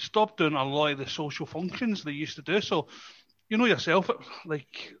 where they stopped doing a lot of the social functions they used to do. So, you know yourself,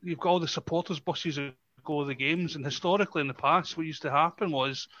 like you've got all the supporters buses that go to the games, and historically in the past, what used to happen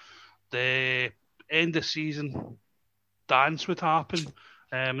was the end of season dance would happen,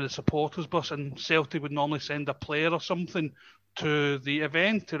 the supporters bus, and Celtic would normally send a player or something to the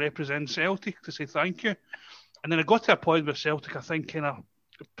event to represent Celtic to say thank you. And then it got to a point where Celtic, I think, kind of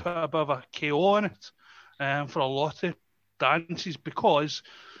put a bit of a KO in it for a lot of dances, because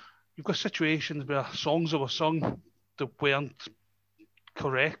you've got situations where songs that were sung that weren't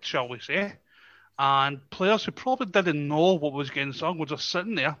correct, shall we say, and players who probably didn't know what was getting sung were just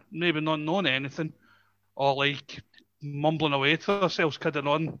sitting there, maybe not knowing anything, or like mumbling away to themselves, kidding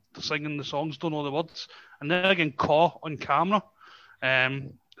on, singing the songs, don't know the words, and they're getting caught on camera.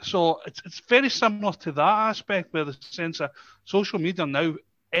 So it's very similar to that aspect, where the sense of social media now,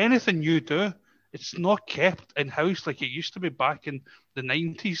 anything you do, it's not kept in-house like it used to be back in the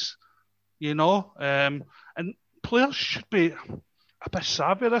 90s, and players should be a bit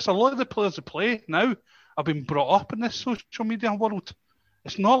savvy of this. A lot of the players that play now have been brought up in this social media world.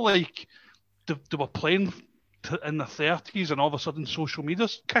 It's not like they were playing in their 30s and all of a sudden social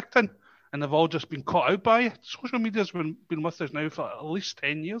media's kicked in and they've all just been caught out by it. Social media's been with us now for at least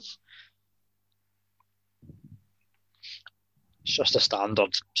 10 years. It's just a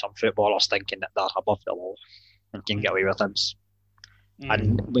standard. Some footballers thinking that they're above the law and can get away with things.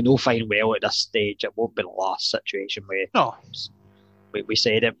 And we know fine well at this stage it won't be the last situation where we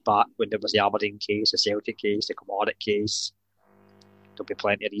said it back when there was the Aberdeen case, the Celtic case, the Kilmarnock case. There'll be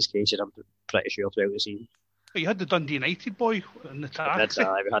plenty of these cases, I'm pretty sure, throughout the season. You had the Dundee United boy in the taxi.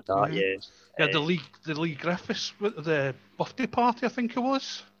 We had that, yeah. You had the Lee Griffiths with the birthday party, I think it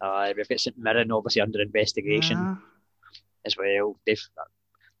was. We've got St Mirren obviously under investigation as well. They've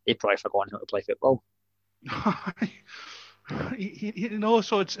probably forgotten how to play football.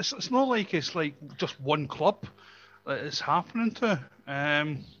 So it's not like it's like just one club that it's happening to.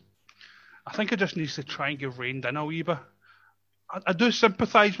 I think it just needs to try and get reined in a wee bit. I do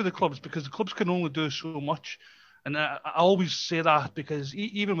sympathise with the clubs because the clubs can only do so much, and I always say that because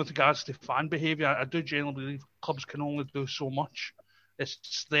even with regards to fan behaviour, I do generally believe clubs can only do so much.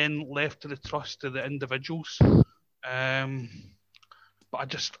 It's then left to the trust of the individuals. But I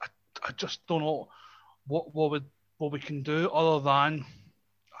just don't know what we can do other than,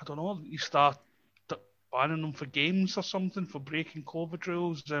 I don't know, you start banning them for games or something for breaking COVID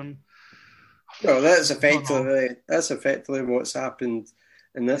rules. No, that's effectively what's happened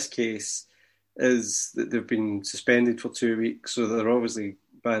in this case, is that they've been suspended for 2 weeks, so they're obviously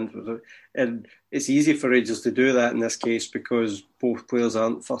banned. And it's easy for Rangers to do that in this case because both players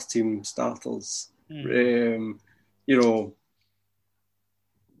aren't first-team starters. But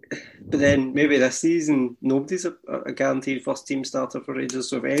then maybe this season nobody's a guaranteed first-team starter for Rangers,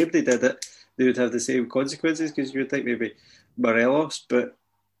 so if anybody did it, they would have the same consequences, because you would think maybe Morelos, but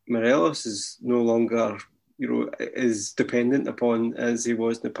Morelos is no longer, is dependent upon as he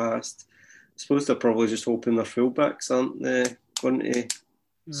was in the past. I suppose they're probably just hoping their fullbacks aren't going to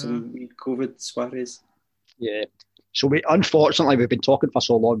some COVID soirees. Yeah. So unfortunately, we've been talking for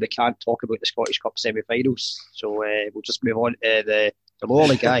so long, we can't talk about the Scottish Cup semi-finals. So we'll just move on to the lower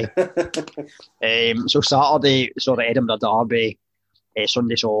league. So Saturday, saw the Edinburgh Derby.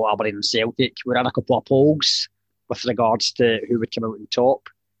 Sunday saw Aberdeen and Celtic. We're in a couple of polls with regards to who would come out on top.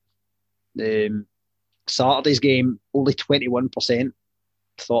 Saturday's game, only 21%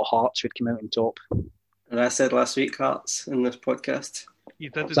 thought Hearts would come out on top. And I said last week Hearts in this podcast. You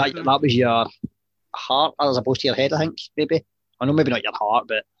did. That was your heart as opposed to your head, I think, maybe. I know maybe not your heart,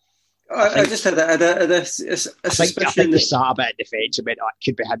 but I just had a suspicion. I think you sat a bit defensive. It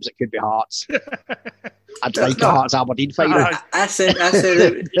could be Hibs, it could be Hearts. I'd like a Hearts Aberdeen final. I said.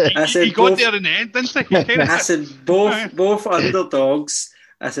 He got there in the end, didn't he? I said both underdogs.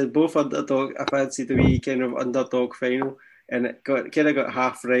 I said both underdog. I fancied the wee kind of underdog final, and it got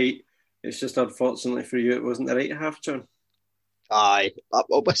half right. It's just unfortunately for you, it wasn't the right half, John. Aye,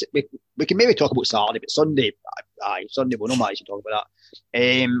 we can maybe talk about Saturday, but Sunday, Sunday we'll not manage to talk about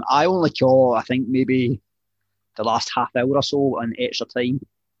that. I only saw, I think, maybe the last half hour or so in extra time,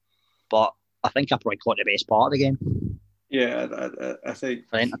 but I think I probably caught the best part of the game. Yeah, I think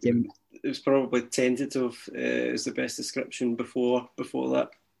for entertainment. It was probably tentative is the best description before that.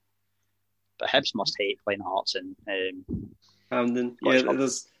 But Hibs must hate playing Hearts and Hampden. Yeah,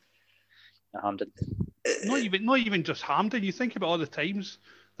 there's Hampden. Not even just Hampden. You think about all the times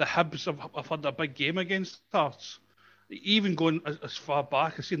the Hibs have had a big game against Hearts. Even going as far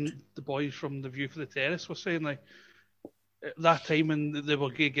back, I've seen the boys from the View for the Terrace were saying like that time when they were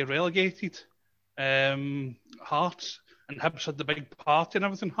going to get relegated, Hearts and Hibs had the big party and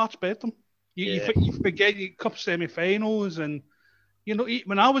everything. Hearts beat them. You forget your cup semi-finals, and you know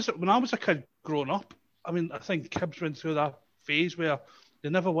when I was a kid growing up, I mean I think Hibs went through that phase where they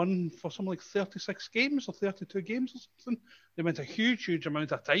never won for something like 36 games or 32 games or something. They went a huge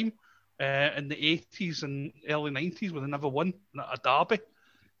amount of time in the 80s and early 90s where they never won a derby.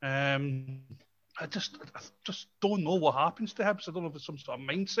 I just don't know what happens to Hibs. I don't know if it's some sort of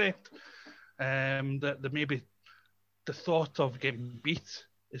mindset that maybe the thought of getting beat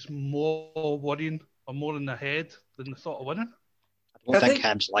is more worrying or more in the head than the thought of winning. I don't think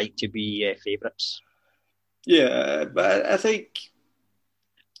Hibs like to be favourites. Yeah, but I think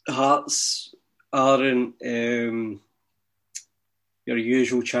Hearts aren't your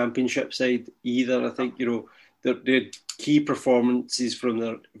usual championship side either. I think, their key performances from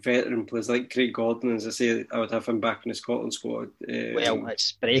their veteran players like Craig Gordon, as I say, I would have him back in the Scotland squad. Well,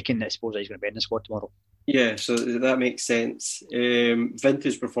 it's breaking that I suppose he's going to be in the squad tomorrow. Yeah, so that makes sense.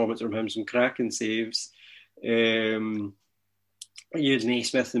 Vintage performance from him, some cracking saves. You had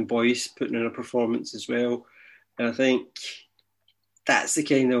Naismith and Boyce putting in a performance as well. And I think that's the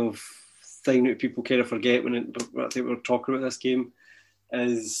kind of thing that people kind of forget when I think we're talking about this game,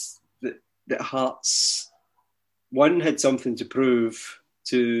 is that Hearts, one, had something to prove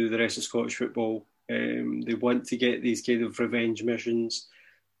to the rest of Scottish football. They want to get these kind of revenge missions.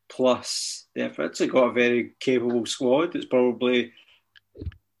 Plus, they've actually got a very capable squad. It's probably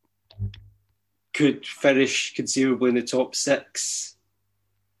could finish conceivably in the top 6.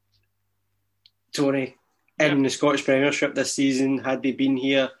 Tony, in the Scottish Premiership this season, had they been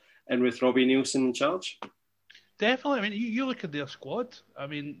here and with Robbie Neilson in charge? Definitely. I mean, you look at their squad. I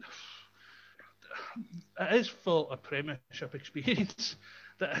mean, it is full of Premiership experience.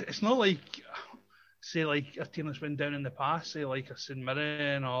 It's not like, say, like a team that's been down in the past, say like a St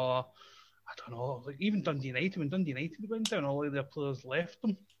Mirren or, I don't know, like even Dundee United. When Dundee United went down, all of their players left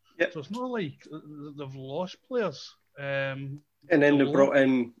them. Yep. So it's not like they've lost players. And then they brought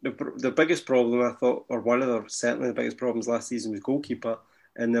in the biggest problem, I thought, or one of the certainly the biggest problems last season was goalkeeper,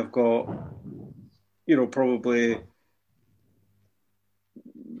 and they've got, probably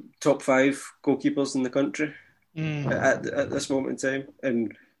top 5 goalkeepers in the country at this moment in time,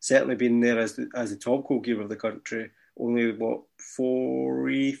 and certainly being there as the top goalkeeper of the country only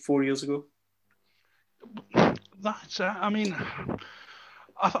 4 years ago. That's it. I mean,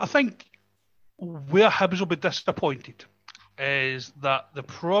 I think where Hibs will be disappointed is that they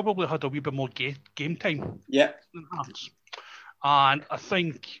probably had a wee bit more game time than Hearts. And I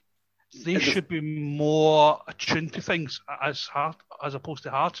think they should be more attuned to things as opposed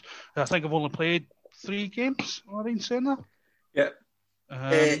to Hearts. I think I've only played 3 games. Am I right in saying that? Yeah.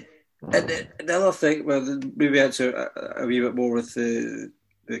 And the other thing, well, maybe answer a wee bit more with the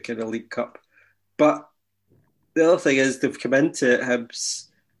kind of League Cup. But the other thing is they've come into Hibs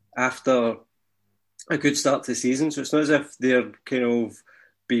after a good start to the season, so it's not as if they're kind of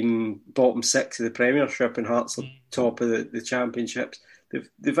been bottom 6 of the Premiership and Hearts are top of the Championships.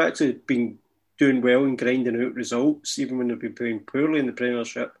 They've actually been doing well and grinding out results, even when they've been playing poorly in the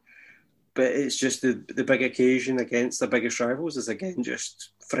Premiership. But it's just the big occasion against the biggest rivals is again just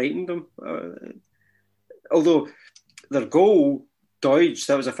frightened them. Although their goal, Doidge,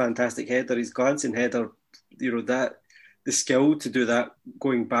 that was a fantastic header. His glancing header, that the skill to do that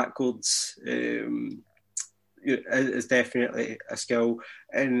going backwards is definitely a skill,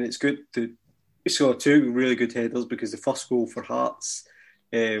 and it's good to score two really good headers because the first goal for Hearts,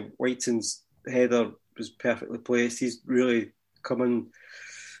 Whiting's header was perfectly placed. He's really coming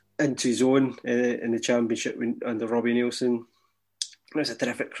into his own in the Championship under Robbie Neilson. It was a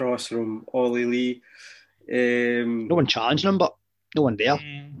terrific cross from Ollie Lee. No one challenging him, but no one there.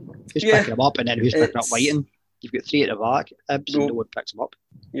 Who's picking him up, and then who's picking up Whiting? You've got three at the back. And no one picks him up.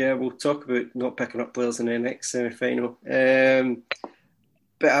 Yeah, we'll talk about not picking up players in the next semi-final.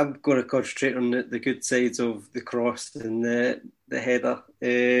 But I'm going to concentrate on the good sides of the cross and the header.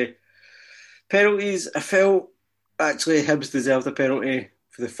 Penalties, I felt actually Hibs deserved a penalty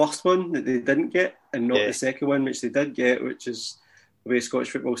for the first one that they didn't get, and not the second one, which they did get, which is the way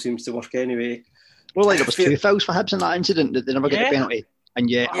Scottish football seems to work anyway. Well, there was two fouls for Hibs in that incident that they never get a penalty. And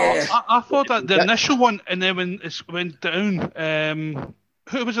I thought that the initial one, and then when it went down,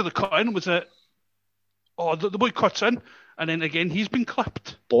 who was it that cut in? Was it? Oh, the boy cuts in, and then again he's been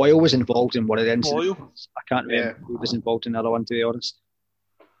clipped. Boyle was involved in one of the incidents. I can't remember who was involved in the other one, to be honest.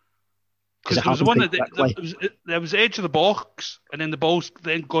 Because there was one there was the edge of the box, and then the ball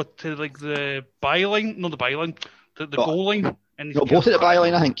then got to like the byline, not the byline, the goal line. And both at the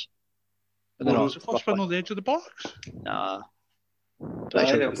byline, I think. Was the first one on the edge of the box? Nah. Both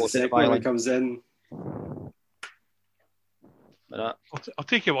at the byline comes in. I'll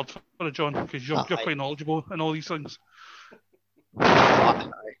take your word for it, John, because you're quite knowledgeable in all these things. I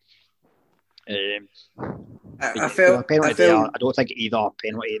don't think either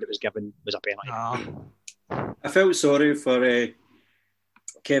penalty that was given was a penalty. I felt sorry for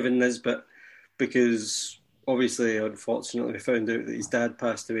Kevin Nisbet because obviously, unfortunately, we found out that his dad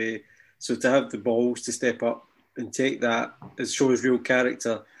passed away. So to have the balls to step up and take that, it shows real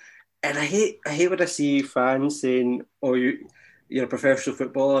character. And I hate when I see fans saying, "Oh, you're a professional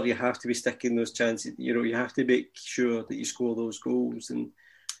footballer. You have to be sticking those chances. You have to make sure that you score those goals and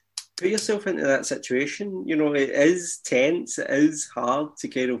put yourself into that situation." It is tense. It is hard to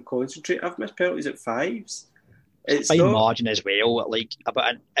kind of concentrate. I've missed penalties at fives. It's fine margin as well, like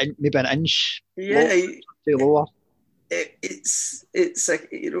about maybe an inch. Yeah, too lower. It's like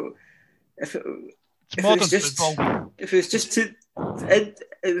if it was just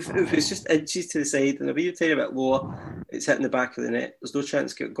inches to the side and a wee tiny bit lower, it's hitting the back of the net. There's no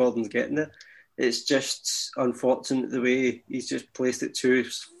chance Gordon's getting there. It's just unfortunate the way he's just placed it too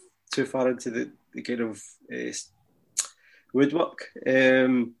far into the kind of woodwork.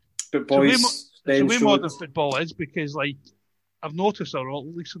 But boys, the way modern football is, because like I've noticed a lot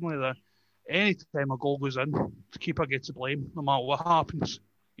recently that any time a goal goes in, the keeper gets the blame, no matter what happens.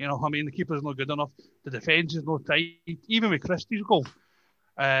 The keeper's not good enough. The defence is not tight. Even with Christie's goal,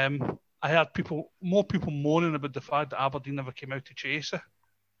 I heard more people moaning about the fact that Aberdeen never came out to chase it.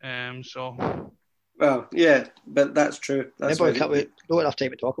 Well, yeah, but that's true. We don't have enough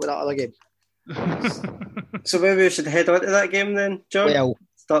time to talk about that other game. So maybe we should head on to that game then, John? Well,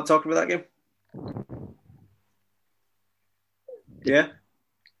 start talking about that game. Yeah.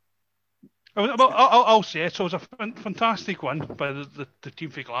 I'll say it. So it was a fantastic one by the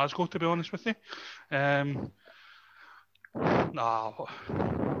team for Glasgow, to be honest with you. It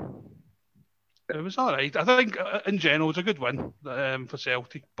was all right. I think in general it was a good win for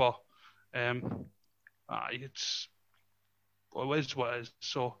Celtic, but it is what it is.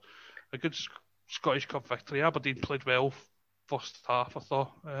 So a good Scottish Cup victory. Aberdeen played well first half, I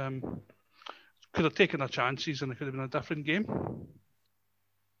thought. Could have taken their chances and it could have been a different game.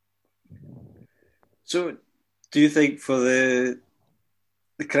 So, do you think for the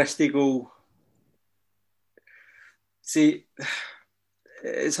Christie goal? See,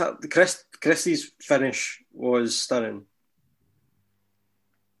 it's hard. Christie's finish was stunning.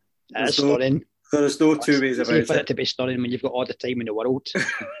 It's stunning. There's no two ways about it. For it to be stunning when you've got all the time in the world.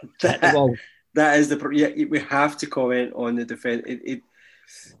 That is we have to comment on the defence.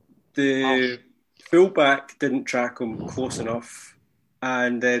 The fullback didn't track him close enough,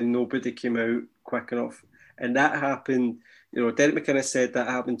 and then nobody came out quick enough. And that happened, Derek McInnes said that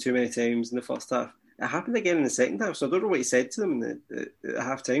happened too many times in the first half. It happened again in the second half, so I don't know what he said to them at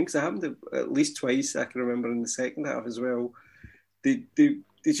half time, because it happened at least twice, I can remember, in the second half as well. They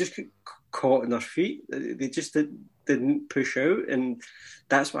just got caught on their feet. They just didn't push out, and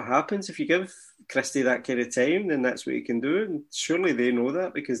that's what happens. If you give Christie that kind of time, then that's what he can do, and surely they know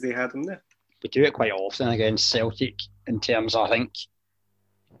that because they had him there. we do it quite often against Celtic in terms of, I think,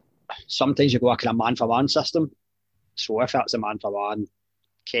 sometimes you go a kind of man-for-man system. So if that's a man-for-man,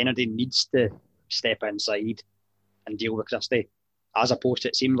 Kennedy needs to step inside and deal with Christie, as opposed to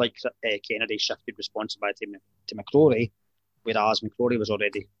it seemed like Kennedy shifted responsibility to McCrory, whereas McCrory was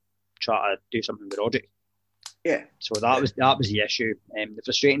already trying to do something with Roderick. Yeah. So that was the issue. The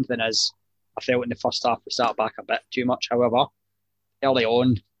frustrating thing is, I felt in the first half we sat back a bit too much. However, early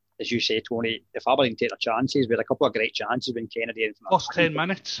on, as you say, Tony, if Aberdeen take their chances, we had a couple of great chances when Kennedy... First 10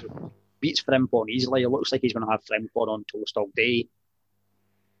 minutes. Beats Frimpong easily. It looks like he's going to have Frimpong on toast all day.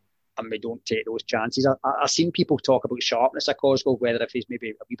 And we don't take those chances. I've seen people talk about sharpness of Cosgrove, whether if he's maybe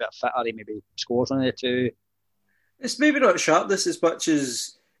a wee bit fitter, he maybe scores one of the two. It's maybe not sharpness as much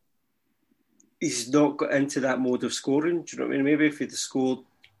as he's not got into that mode of scoring. Do you know what I mean? Maybe if he'd scored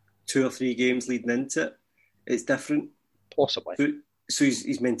 2 or 3 games leading into it, it's different. Possibly. So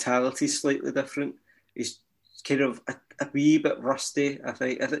his mentality is slightly different. He's kind of a wee bit rusty, I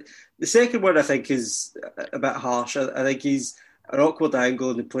think. The second one, I think, is a bit harsh. I think he's an awkward angle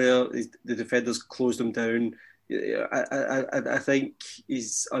and the defenders closed him down. I think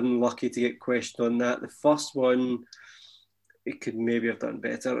he's unlucky to get questioned on that. The first one, he could maybe have done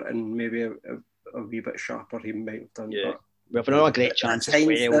better, and maybe a wee bit sharper he might have done. Yeah. We have another great chance as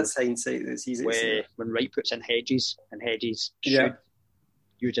well. That's hindsight. That's easy to say. When Wright puts in Hedges, and Hedges should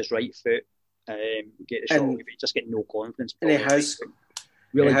use his right foot, get the shot, but he just get no confidence. And he has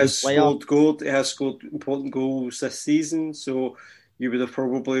scored goals. He has scored important goals this season, so you would have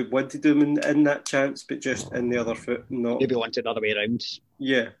probably wanted him in that chance, but just in the other foot, not maybe wanted the other way around.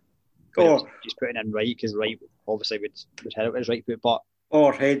 Yeah, or he's putting in Wright because Wright obviously would hit it with his right foot,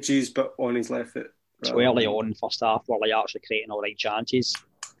 or Hedges, but on his left foot. So early on, first half, we're like actually creating all right chances.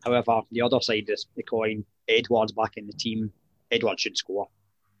 However, the other side of the coin, Edwards back in the team. Edwards should score.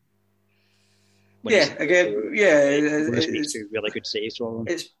 It's really good saves from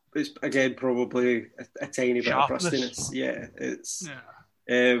him. It's again probably a tiny bit of rustiness. Yeah, it's.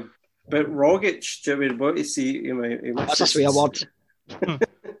 Yeah. But Rogic, I mean, what you see, that's a swear word.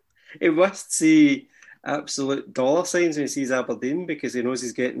 He must see absolute dollar signs when he sees Aberdeen because he knows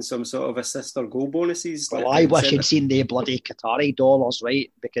he's getting some sort of assist or goal bonuses. Well, I wish he'd seen the bloody Qatari dollars,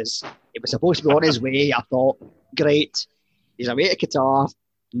 right? Because it was supposed to be on his way. I thought, great, he's away to Qatar,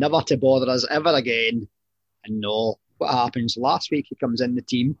 never to bother us ever again. And no, what happens? Last week he comes in the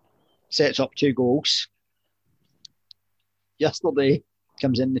team, sets up 2 goals. Yesterday,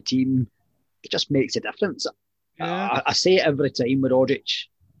 comes in the team, it just makes a difference. Yeah. I say it every time with Rogic,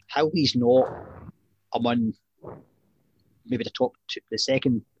 how he's not among maybe the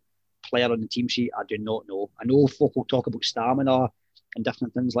second player on the team sheet, I do not know. I know folk will talk about stamina and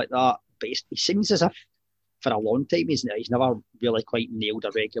different things like that, but he seems as if for a long time he's never really quite nailed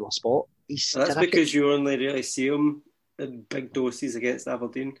a regular spot. That's terrific. Because you only really see him in big doses against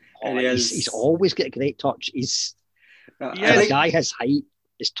Aberdeen. And he's always got a great touch. The guy, his height,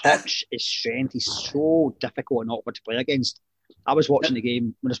 his touch, his strength, he's so difficult and awkward to play against. I was watching the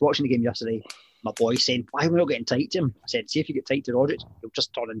game. When I was watching the game yesterday, my boy saying, "Why are we not getting tight to him?" I said, "See if you get tight to Rogic, he'll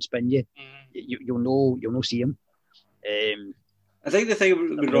just turn and spin you. You'll know see him." I think the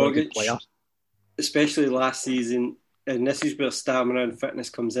thing with Rogic, especially last season, and this is where stamina and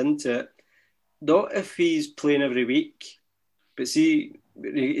fitness comes into it. Not if he's playing every week, but see,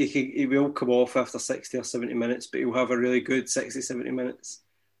 he will come off after 60 or 70 minutes, but he'll have a really good 60, 70 minutes.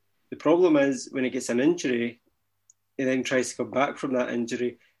 The problem is when he gets an injury, he then tries to come back from that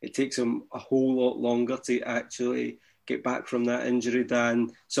injury. It takes him a whole lot longer to actually get back from that injury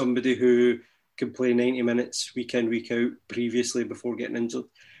than somebody who can play 90 minutes week in, week out previously before getting injured.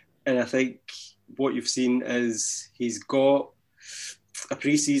 And I think what you've seen is he's got a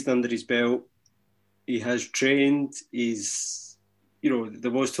pre-season under his belt. He has trained. He's,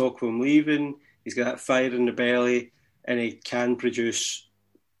 there was talk of him leaving. He's got that fire in the belly and he can produce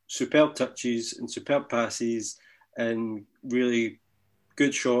superb touches and superb passes and really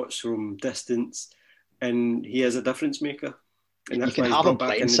good shots from distance, and he is a difference maker. And you can have him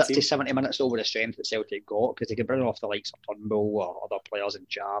playing 60, 70 minutes over the strength that Celtic got because he can bring off the likes of Turnbull or other players in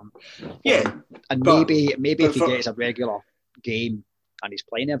Jam. Yeah, and maybe if he gets a regular game and he's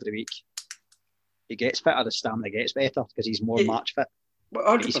playing every week, he gets fitter, the stamina gets better because he's more match fit.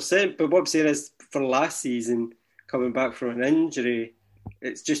 100%. But what I'm saying is, for last season, coming back from an injury,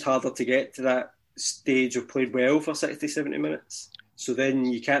 it's just harder to get to that stage of played well for 60, 70 minutes. So then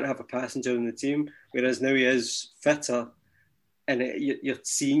you can't have a passenger in the team, whereas now he is fitter and you're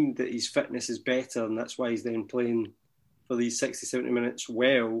seeing that his fitness is better, and that's why he's then playing for these 60, 70 minutes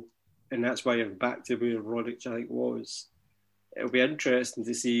well, and that's why you're back to where Rogic, I think, was. It'll be interesting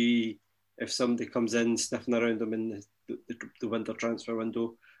to see if somebody comes in sniffing around them in the winter transfer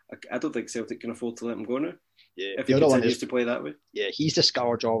window, I don't think Celtic can afford to let him go now. Yeah, if he continues to play that way. Yeah, he's the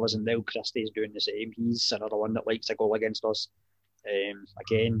scourge of us, and Neil Christie's doing the same. He's another one that likes a goal against us.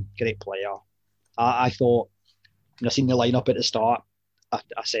 Again, great player. I thought, when I seen the lineup at the start, I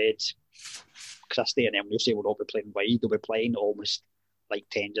said Christie and Elyounoussi will all be playing wide. They'll be playing almost like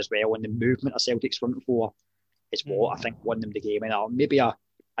 10s as well. And the movement of Celtic's front four is what I think won them the game. And maybe a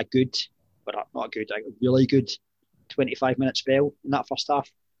good, but not a good, a really good 25-minute spell in that first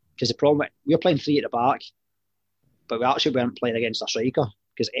half. Because the problem, we were playing three at the back, but we actually weren't playing against a striker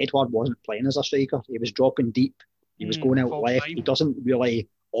because Edouard wasn't playing as a striker. He was dropping deep. He was going out left. Time. He doesn't really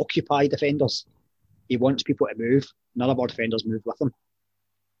occupy defenders. He wants people to move. None of our defenders moved with him.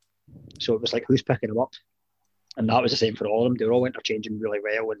 So it was like, who's picking him up? And that was the same for all of them. They were all interchanging really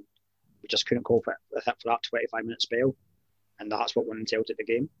well, and we just couldn't call for that 25-minute spell. And that's what won Celtic the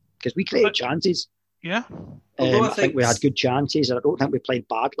game. Because we created chances. Yeah. I think we had good chances, and I don't think we played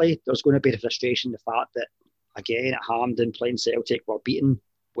badly. There's going to be the frustration, the fact that, again, at Hampden, playing Celtic, we're beaten,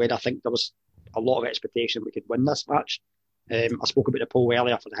 when I think there was a lot of expectation we could win this match. I spoke about the poll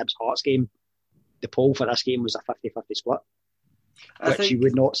earlier for the Hibs Hearts game. The poll for this game was a 50-50 split, which you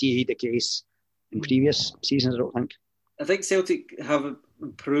would not see the case in previous seasons, I don't think. I think Celtic have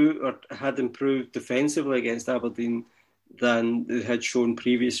improved, or had improved defensively against Aberdeen than they had shown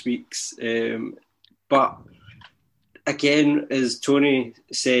previous weeks. But again, as Tony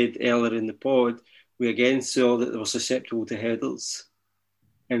said earlier in the pod, we again saw that they were susceptible to headers.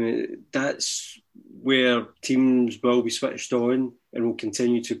 And that's where teams will be switched on and will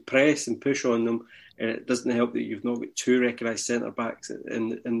continue to press and push on them. And it doesn't help that you've not got two recognised centre-backs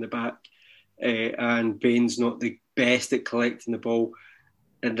in the back. And Bain's not the best at collecting the ball.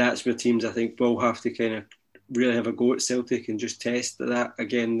 And that's where teams, I think, will have to kind of really have a go at Celtic and just test that.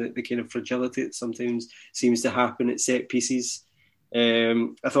 Again, the kind of fragility that sometimes seems to happen at set pieces.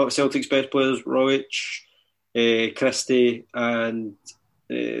 I thought Celtic's best players, Rogic, Christie and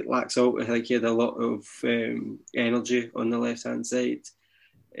Laxalt, I think he had a lot of energy on the left-hand side.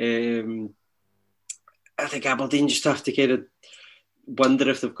 I think Aberdeen just have to kind of wonder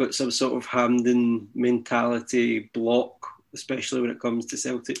if they've got some sort of Hampden mentality block, especially when it comes to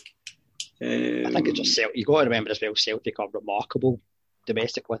Celtic. I think it's just Celtic. You've got to remember as well, Celtic are remarkable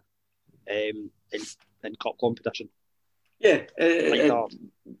domestically in cup competition. Yeah, the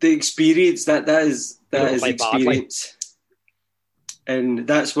experience that is experience. And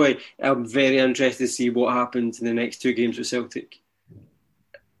that's why I'm very interested to see what happens in the next two games with Celtic.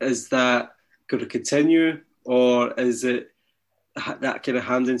 Is that going to continue, or is it that kind of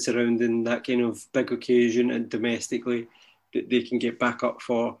Hampden surrounding that kind of big occasion and domestically that they can get back up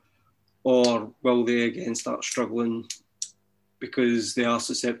for, or will they again start struggling because they are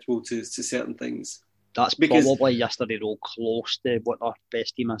susceptible to certain things? That's probably yesterday though close to what our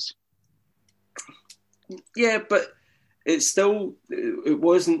best team is. Yeah, but it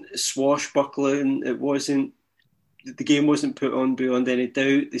wasn't swashbuckling. It wasn't, the game wasn't put on beyond any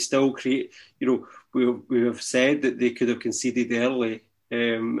doubt. They still create, we have said that they could have conceded early,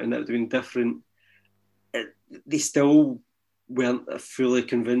 and that would have been different. They still weren't a fully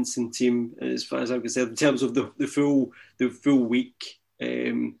convincing team, as far as I'm concerned, in terms of the full week.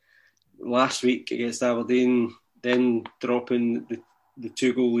 Last week against Aberdeen, then dropping the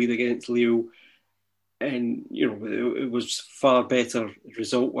 2-goal lead against Lille. And, it was far better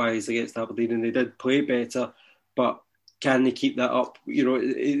result-wise against Aberdeen, and they did play better. But can they keep that up?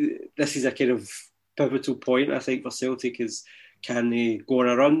 This is a kind of pivotal point, I think, for Celtic, is can they go on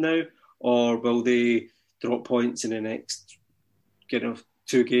a run now, or will they drop points in the next kind of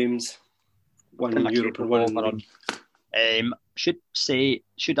two games? One in Europe and one in the league.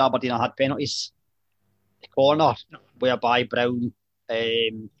 Should Aberdeen have had penalties? The corner whereby Brown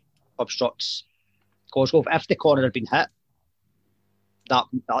obstructs Cosgrove. If the corner had been hit,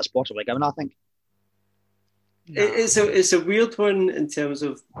 that's possibly given, I think. No. It's a weird one in terms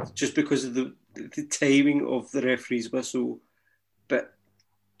of just because of the timing of the referee's whistle, but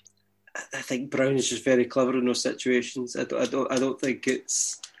I think Brown is just very clever in those situations. I don't think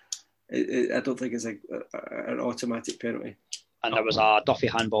it's an automatic penalty. And there was a Duffy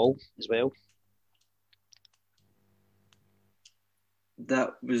handball as well.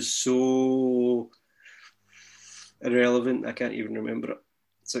 That was so irrelevant, I can't even remember it.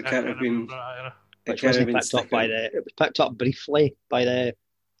 So it can't have been. It was picked up briefly by the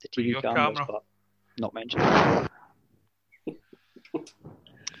TV cameras, but not mentioned.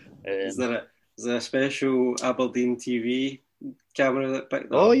 Is there a special Aberdeen TV camera that picked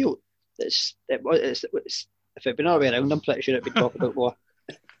that up? Oh, it's if it'd been all the way around, I'm pretty sure it'd be talked about more.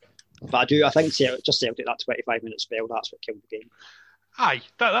 But I think Celtic that 25-minute spell, that's what killed the game. Aye,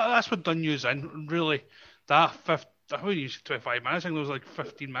 that's what done you in. Really, that I think you said 25 minutes. I think there was like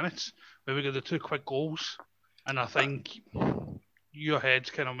 15 minutes where we got the two quick goals, and I think your head's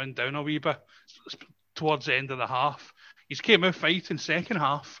kind of went down a wee bit towards the end of the half. He came out fighting second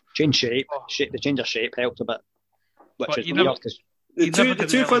half. Change shape. The change of shape helped a bit, which But is you weird never- because The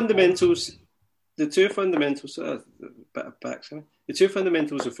two fundamentals. The two fundamentals. The two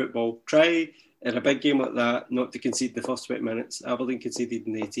fundamentals of football. Try in a big game like that not to concede the first 20 minutes. Aberdeen conceded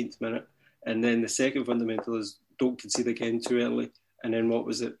in the 18th minute, and then the second fundamental is don't concede again too early. And then what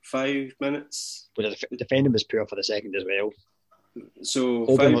was it? 5 minutes. But the defending was poor for the second as well. So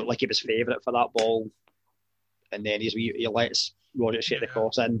Hogan looked like he was favourite for that ball, and then he lets Rodgers get the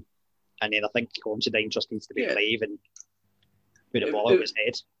cross in, and then I think Considine just needs to be brave and put the ball out his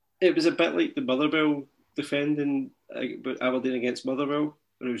head. It was a bit like the Motherwell defending Aberdeen against Motherwell,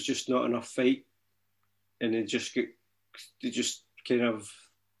 where it was just not enough fight, and they just kind of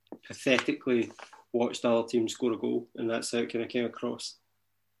pathetically watched other teams score a goal, and that's how it kind of came across.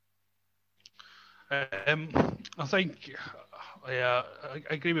 I think, I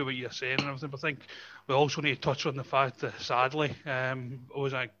agree with what you're saying and everything, but I think we also need to touch on the fact that sadly, it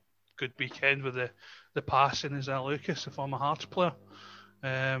was a good weekend with the passing of Zach Lucas, the former Hearts player,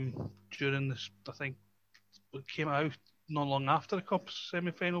 during this. I think it came out not long after the Cup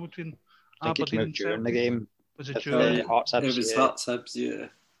semi-final between Aberdeen and during the game. Was it during? Hearts Hibs, it was Hearts Hibs, yeah.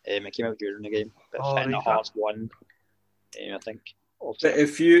 It came out during the game, but Hearts won. I think. But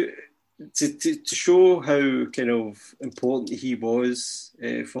if you to show how kind of important he was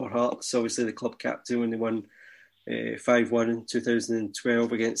for Hearts, obviously the club captain when they won 5-1 in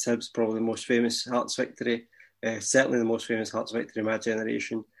 2012 against Hibs, probably the most famous Hearts victory, certainly the most famous Hearts victory in my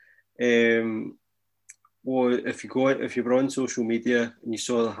generation. Well, if you were on social media and you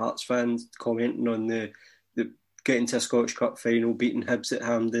saw the Hearts fans commenting on the getting to a Scottish Cup final, beating Hibs at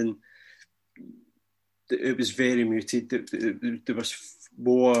Hampden, it was very muted. There was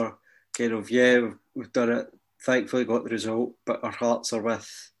more kind of, we've done it, thankfully got the result, but our hearts are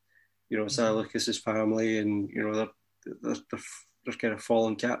with, Zach Lucas's family and, they're kind of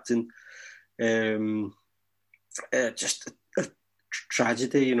fallen captain. Just a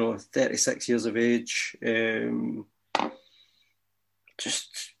tragedy, 36 years of age.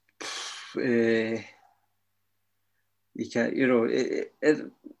 You can't,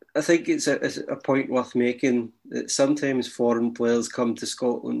 I think it's a point worth making that sometimes foreign players come to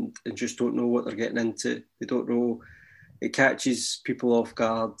Scotland and just don't know what they're getting into. They don't know. It catches people off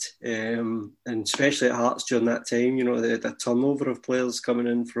guard, and especially at Hearts during that time, they had a turnover of players coming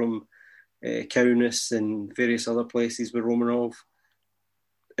in from Kaunas and various other places with Romanov.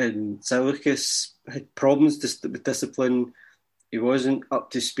 And Zach Lucas had problems with discipline. He wasn't up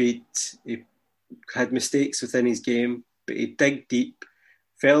to speed. He had mistakes within his game, but he dug deep,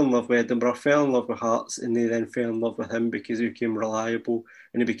 fell in love with Edinburgh, fell in love with Hearts, and they then fell in love with him because he became reliable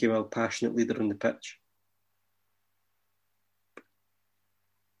and he became a passionate leader on the pitch.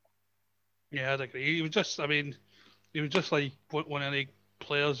 Yeah, I'd agree. He was just like one of the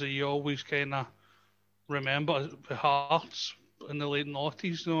players that you always kind of remember for Hearts in the late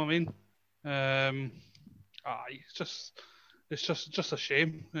noughties. You know what I mean? It's just a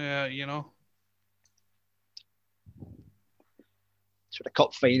shame, So the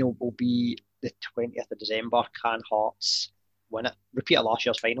cup final will be the 20th of December. Can Hearts win it? Repeat of last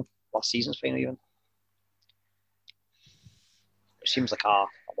season's final even. It seems like a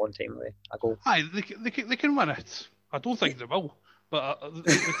long time ago. Aye, they can win it. I don't think they will, but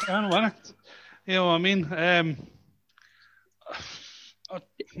they can win it. You know what I mean?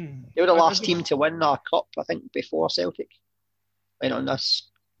 They were the last team to win a cup, I think, before Celtic went on this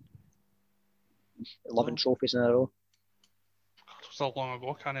 11 trophies in a row. It was so long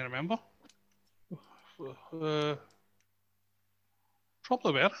ago, can't I remember?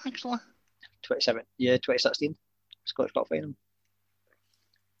 Probably were, actually. 2016 Scottish Cup final.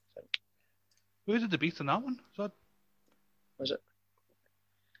 Who did they beat in that one? Was it?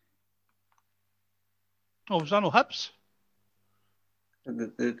 Oh, was that no Hibs?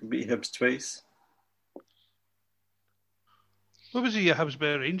 They beat Hibs twice. What was the Hibs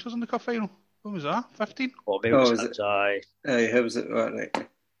beat Rangers in the cup final? What was that? 15? Oh, maybe it was Hibs, aye. Hibs at right.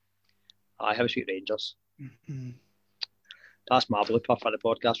 Aye, Hibs beat Rangers. Mm-hmm. That's my blooper for the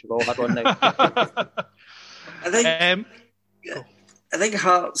podcast. We've all had one now. I think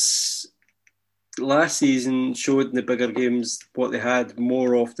Hearts last season showed in the bigger games what they had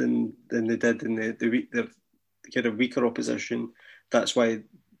more often than they did in the kind of weaker opposition. That's why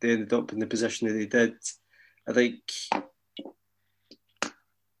they ended up in the position that they did. I think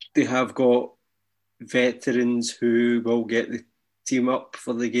they have got veterans who will get the team up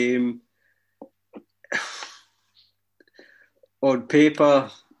for the game. On paper,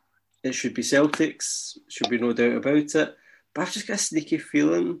 it should be Celtics, should be no doubt about it. But I've just got a sneaky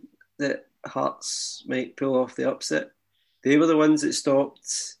feeling that Hearts might pull off the upset. They were the ones that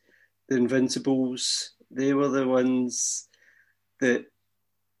stopped the Invincibles. They were the ones that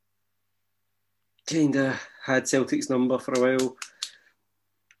kind of had Celtic's number for a while.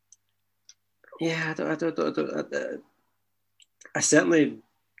 Yeah, I certainly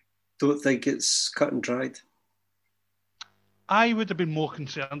don't think it's cut and dried. I would have been more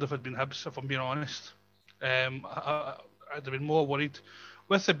concerned if it had been Hibs, if I'm being honest. I'd have been more worried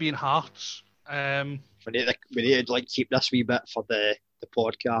with it being Hearts. We need to keep this wee bit for the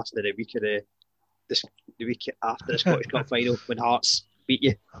podcast the week of the week after the Scottish Cup final when Hearts beat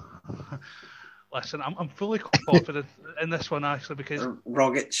you. Listen, I'm fully confident in this one actually because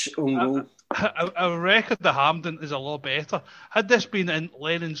Rogic own goal. Our record at Hampden is a lot better. Had this been in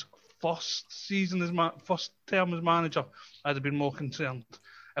Lennon's first term as manager, I'd have been more concerned.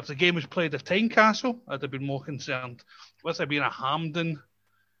 If the game was played at Tynecastle, I'd have been more concerned. With it being a Hampden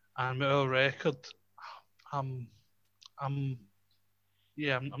and our record, I'm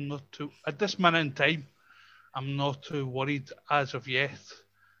not too at this minute in time. I'm not too worried as of yet.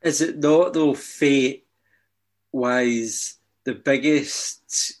 Is it not though, fate-wise, the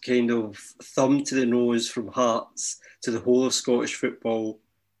biggest kind of thumb to the nose from Hearts to the whole of Scottish football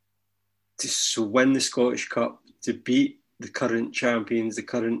to win the Scottish Cup, to beat the current champions, the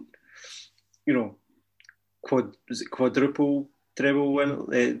current, quadruple treble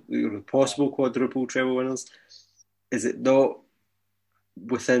winner, possible quadruple treble winners? Is it not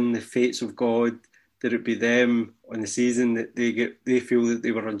within the fates of God that it be them on the season that they feel that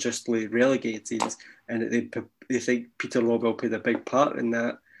they were unjustly relegated, and that they think Peter Lawwell played a big part in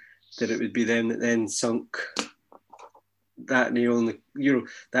that it would be them that then sunk that nail in the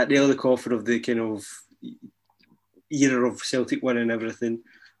coffin of the kind of era of Celtic winning everything.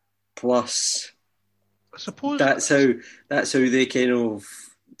 Plus, I suppose that's how they kind of,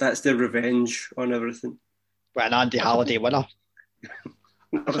 that's their revenge on everything. But an Andy Halliday winner.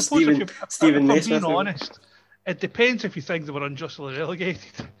 Or Stephen Naismith. Being honest, it depends if you think they were unjustly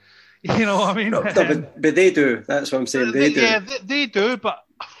relegated. You know what I mean? No, but they do. That's what I'm saying. They do. Yeah, they do. But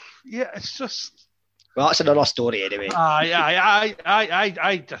yeah, it's just. Well, that's another story anyway. I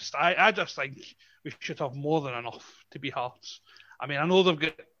just think we should have more than enough to be Hearts. I mean, I know they've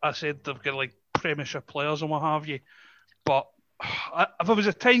got like Premiership players and what have you, but if it was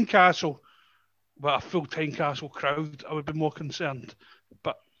a Tynecastle with a full Tynecastle crowd, I would be more concerned.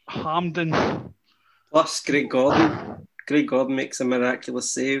 But Hampden. Plus, Greg Gordon makes a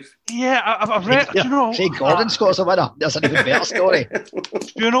miraculous save. Yeah, I've read. Yeah, Craig Gordon scores a winner. That's an even better story.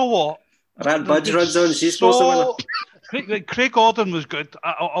 Do you know what? Rad Budge runs on. She scores a winner. Craig Gordon was good.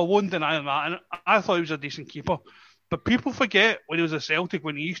 I won't deny that, and I thought he was a decent keeper. But people forget when he was at Celtic,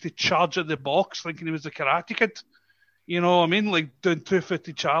 when he used to charge at the box, thinking he was the Karate Kid. You know what I mean? Like doing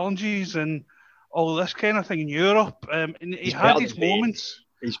 250 challenges and all this kind of thing in Europe. And he had his moments.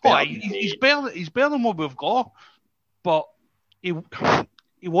 He's better than what we've got, but he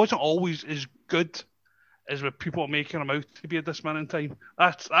wasn't always as good as what people are making him out to be at this minute in time.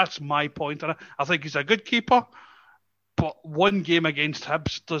 That's my point. And I think he's a good keeper, but one game against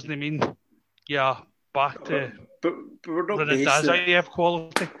Hibs doesn't mean back to but we're not basing it.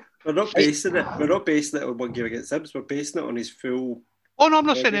 Quality. We're not basing it. We're not basing it on one game against Hibs. We're basing it on his full. Oh no, I'm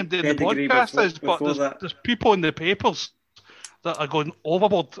not saying him doing the podcast, but there's people in the papers that are going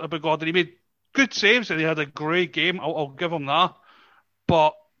overboard about Gordon. He made good saves and he had a great game. I'll give him that.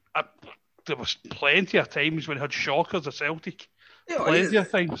 But there was plenty of times when he had shockers at Celtic. Plenty of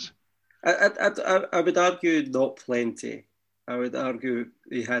times. I would argue not plenty. I would argue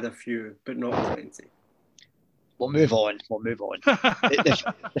he had a few, but not plenty. We'll move on.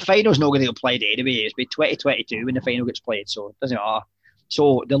 The final's not going to get played anyway. It's been 2022 when the final gets played, so it doesn't matter.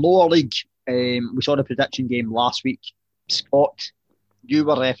 So the lower league, we saw the prediction game last week. Scott, you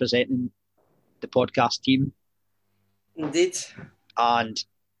were representing the podcast team. Indeed. And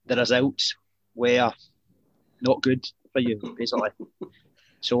the results were not good for you, basically.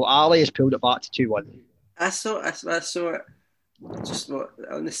 So Ali has pulled it back to 2-1. I saw it just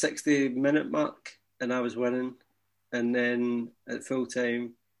on the 60-minute mark, and I was winning. And then at full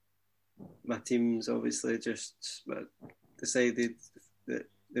time, my team's obviously just decided that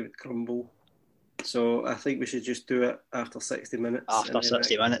they would crumble. So I think we should just do it after 60 minutes. After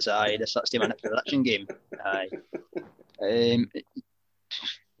 60 minutes, aye. The 60-minute prediction game. Aye.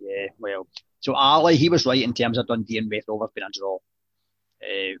 Yeah, well. So Ali, he was right in terms of Dundee and Raith Rovers being a draw.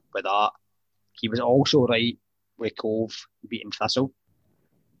 with that. He was also right with Cove beating Thistle,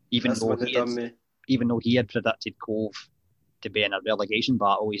 even though he had predicted Cove to be in a relegation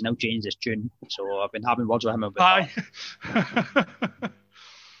battle. He's now changed his tune, so I've been having words with him about that.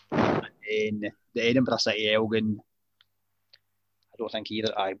 In the Edinburgh City Elgin, I don't think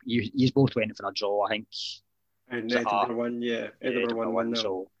either. You both went for a draw, I think. And Edinburgh won, yeah. Edinburgh won.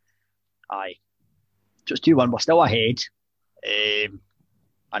 So, just 2-1. We're still ahead.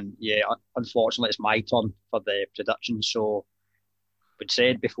 And yeah, unfortunately, it's my turn for the prediction. So, we'd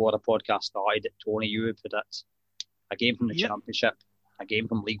said before the podcast started that Tony, you would predict a game from the Championship, a game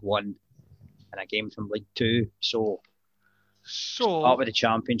from League One, and a game from League Two. So start with the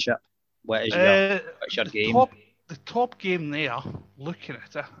Championship. What is your game? The top game there, looking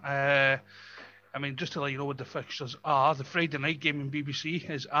at it, I mean, just to let you know what the fixtures are, the Friday night game in BBC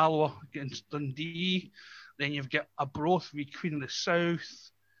is Alloa against Dundee. Then you've got Arbroath v Queen of the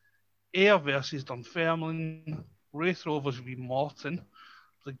South, Ayr versus Dunfermline, Raith Rovers v Morton.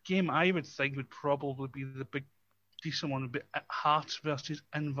 The game I would think would probably be the big decent one would be Hearts versus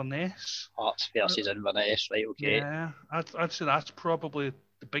Inverness. Hearts versus Inverness, right, okay. Yeah, I'd say that's probably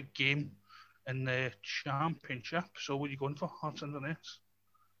the big game in the Championship. So what are you going for, Hearts Inverness?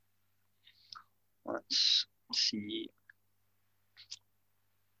 Let's see.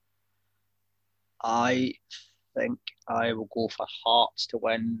 I think I will go for Hearts to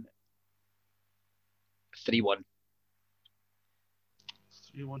win 3-1.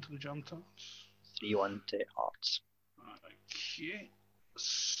 3-1 to the Jam Tarts. 3-1 to Hearts. Okay.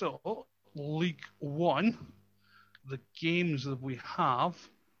 So, League One, the games that we have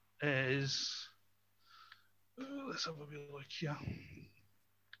is... let's have a wee look here.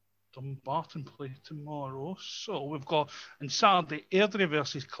 Dumbarton play tomorrow. So, we've got on Saturday, Airdrie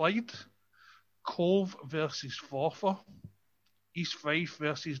versus Clyde, Cove versus Forfar, East Fife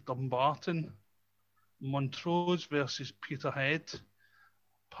versus Dumbarton, Montrose versus Peterhead,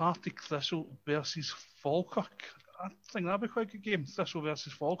 Partick Thistle versus Falkirk. I think that'd be quite a good game, Thistle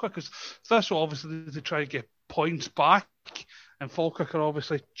versus Falkirk, because Thistle obviously to try to get points back, and Falkirk are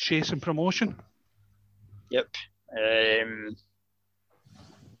obviously chasing promotion. Yep.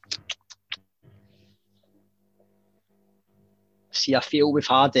 See, I feel we've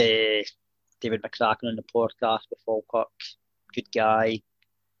had David McCracken on the podcast with Falkirk. Good guy.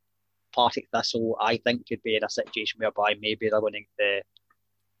 Partick Thistle, I think, could be in a situation whereby maybe they're going to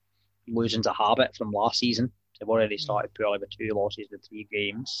losing a habit from last season. They've already started poorly with 2 losses in 3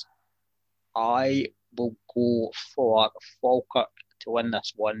 games. I will go for Falkirk to win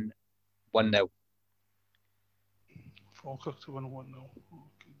this 1-0. Falkirk to win 1-0.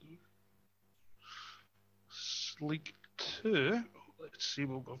 Okay. League 2, let's see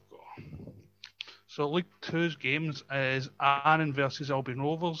what we've got. So League 2's games is Annan versus Albion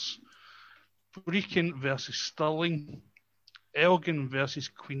Rovers, Brechin versus Stirling, Elgin versus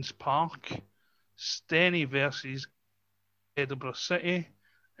Queen's Park, Steny versus Edinburgh City,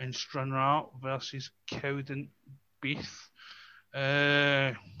 and Stranraer versus Cowden Beath.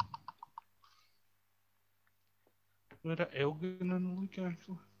 Where are Elgin in the league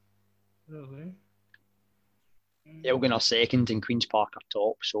actually? Where are they? Elgin are second and Queen's Park are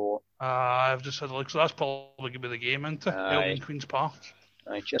top, so... I've just had a look, so that's probably going to be the game, isn't it? Elgin, Queen's Park.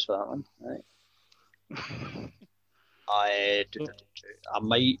 Right, just for that one. Right. I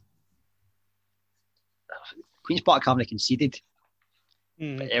might... Queen's Park haven't conceded,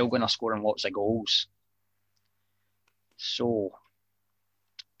 but Elgin are scoring lots of goals. So...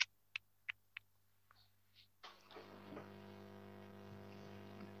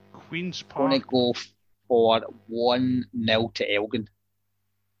 Queen's Park... I'm going to go for 1-0 to Elgin.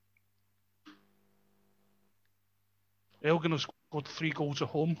 Elgin have scored 3 goals at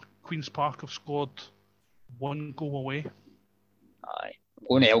home. Queen's Park have scored 1 goal away. Aye, I'm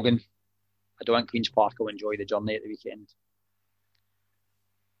going to Elgin. I don't think Queen's Park will enjoy the journey at the weekend.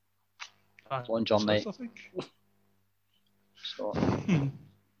 Long journey. I think. So,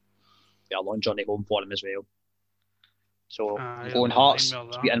 yeah, a long journey home for them as well. So, I'm going Hearts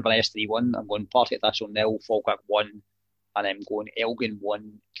to beat Inverness 3-1. I'm going Partick Thistle 0, Falkirk 1, and I'm going Elgin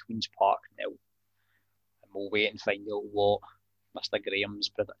 1, Queen's Park 0. And we'll wait and find out what Mr. Graham's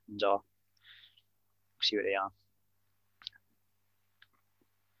predictions are. We'll see what they are.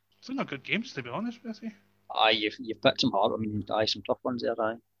 I think they're good games, to be honest with you. Aye, you've picked some hard. I mean, some tough ones there,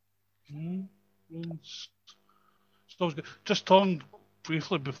 aye. So just talking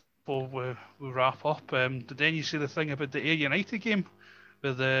briefly before we wrap up, did any see the thing about the Ayr United game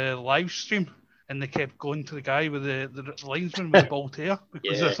with the live stream, and they kept going to the guy with the linesman with the bald hair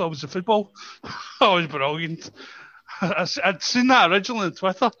because they thought it was the football? That was brilliant. I'd seen that originally on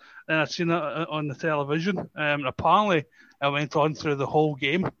Twitter, and I'd seen it on the television. Apparently, I went on through the whole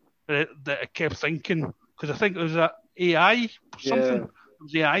game that I kept thinking, because I think it was that AI or something. Yeah. It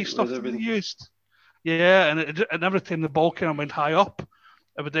was AI stuff that they used. Yeah, and every time the ball kind of went high up,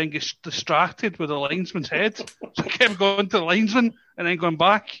 I would then get distracted with the linesman's head. So I kept going to the linesman and then going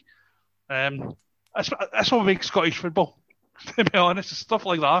back. That's what makes Scottish football, to be honest. It's stuff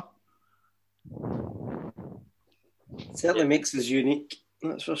like that. It certainly makes us unique,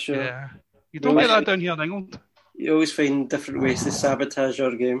 that's for sure. Yeah. You don't get that down here in England. You always find different ways to sabotage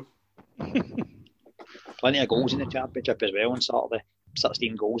your game. Plenty of goals in the Championship as well on Saturday.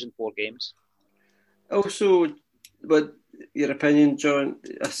 16 goals in 4 games. Also, but your opinion, John,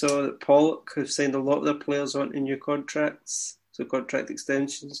 I saw that Pollock have signed a lot of their players onto new contracts, so contract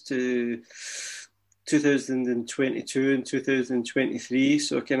extensions to 2022 and 2023.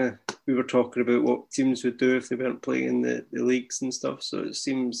 So we were talking about what teams would do if they weren't playing in the leagues and stuff. So it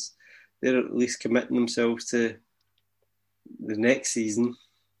seems they're at least committing themselves to the next season,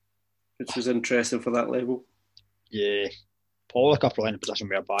 which was interesting for that level. Yeah, Pollock are probably in a position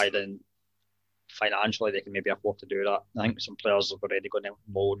whereby then financially they can maybe afford to do that. I think some players have already gone out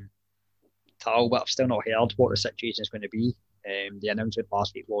on loan. But I've still not heard what the situation is going to be. The announcement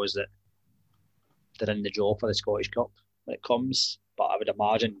last week was that they're in the draw for the Scottish Cup when it comes, but I would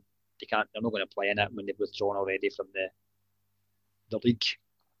imagine they're not going to play in it when they've withdrawn already from the league.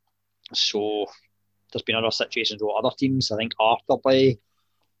 So there's been other situations with other teams. I think Arthurby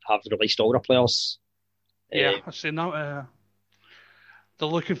have released all their players. Yeah, I've seen that. They're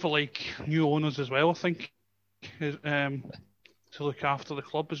looking for new owners as well, I think, to look after the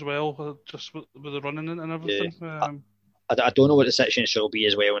club as well, just with the running and everything. Yeah. I don't know what the situation will be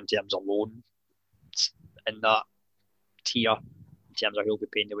as well in terms of loans in that tier, in terms of who'll be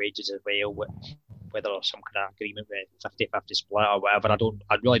paying the wages as well, whether there's some kind of agreement with 50-50 split or whatever.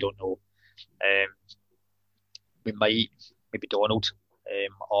 I really don't know. We might, maybe Donald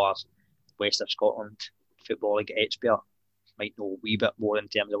or West of Scotland Football League expert might know a wee bit more in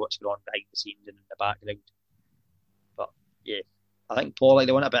terms of what's going on behind the scenes and in the background. But yeah, I think Paul,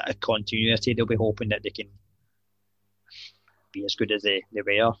 they want a bit of continuity. They'll be hoping that they can be as good as they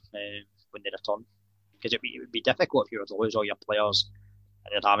were when they return. Because it would be difficult if you were to lose all your players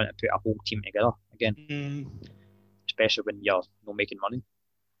and you're having to put a whole team together again, especially when you're not making money.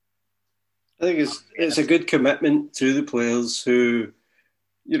 I think it's a good commitment to the players who,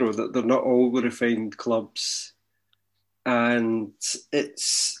 that they're not all going to find clubs, and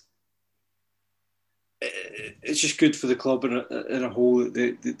it's just good for the club in a whole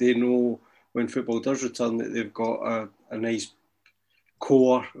that they know when football does return that they've got a nice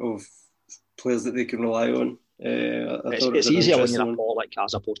core of players that they can rely on. It's easier when you're a Paul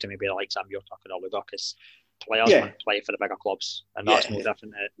as opposed to maybe like Sam York or Luga, because players want to play for the bigger clubs, and that's no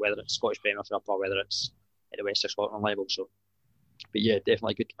different whether it's Scottish Premiership or whether it's at the West of Scotland level. So, but yeah,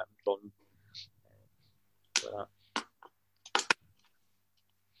 definitely good commitment from that.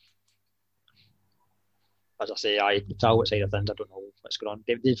 As I say, the Talbot side of things, I don't know what's going on.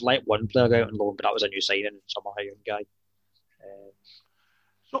 They've let one player go out on loan, but that was a new signing, somehow a young guy.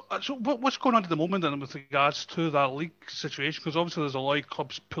 So what's going on at the moment then with regards to that league situation? Because obviously there's a lot of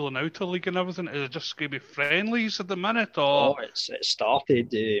clubs pulling out of the league and everything. Is it just going to be friendlies at the minute? Or? Oh, it started.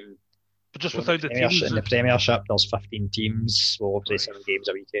 But just without the teams? In the Premiership, there's 15 teams. Well, obviously 7 games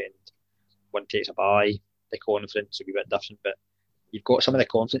a weekend. One takes a bye. The conference will be a bit different, but you've got some of the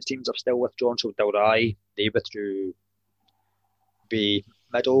conference teams have still withdrawn. So Dalry, they withdrew by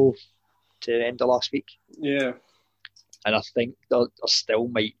middle to the end of last week. Yeah. And I think there still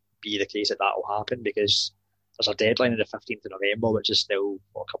might be the case that will happen because there's a deadline on the 15th of November, which is still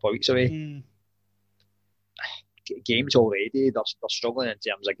a couple of weeks away. Games already, they're struggling in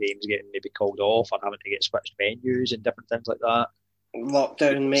terms of games getting maybe called off or having to get switched venues and different things like that.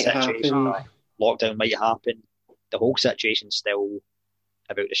 Lockdown might happen. The whole situation's still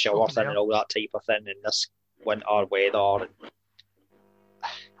about the shower thing and all that type of thing, and this winter weather.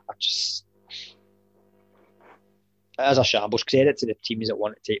 It is a shambles. Credit to the teams that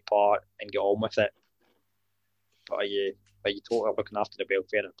want to take part and get on with it. But you totally looking after the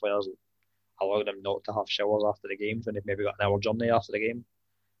welfare of players and allow them not to have showers after the games when they've maybe got an hour journey after the game.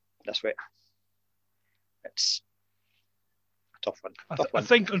 This way, it's a tough one. I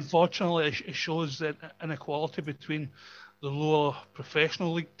think, unfortunately, it shows that inequality between the lower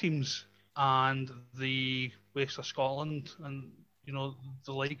professional league teams and the West of Scotland and,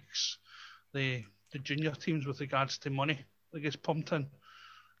 the leagues, the junior teams with regards to money that gets pumped in.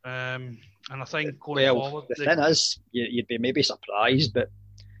 And I think going forward... The thing is, you'd be maybe surprised, but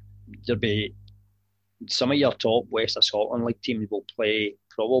you'd be some of your top West of Scotland League teams will play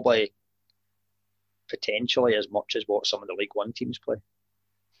probably potentially as much as what some of the League One teams play.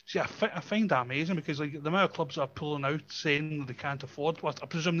 See, I find that amazing because like the amount of clubs that are pulling out saying they can't afford what I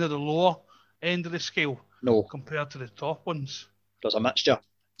presume they're the lower end of the scale. No, compared to the top ones. There's a mixture.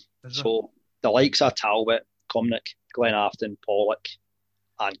 So the likes of Talbot, Cumnock, Glenafton, Pollock,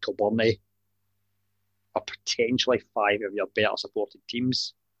 and Kilburnie are potentially 5 of your better supported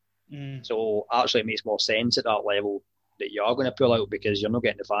teams. So actually it makes more sense at that level that you are going to pull out because you're not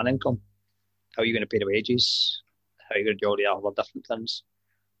getting the fan income. How are you going to pay the wages? How are you going to do all the other different things?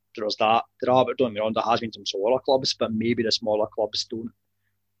 There's that. But don't get me wrong, there has been some smaller clubs, but maybe the smaller clubs don't.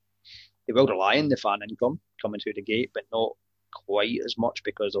 They will rely on the fan income coming through the gate, but not quite as much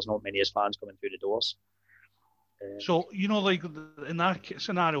because there's not many as fans coming through the doors. So, like in that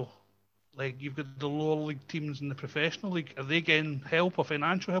scenario, like you've got the lower league teams in the professional league, are they getting help or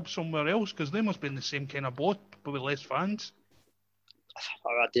financial help somewhere else? Because they must be in the same kind of boat, but with less fans.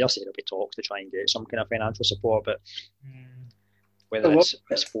 I dare say there'll be talks to try and get some kind of financial support, but whether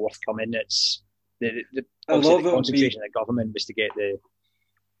it's forthcoming, it's the concentration of the government was to get the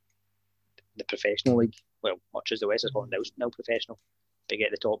professional league, well, much as the West is called now professional, to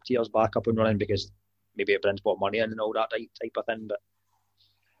get the top tiers back up and running because maybe it brings more money in and all that type of thing. But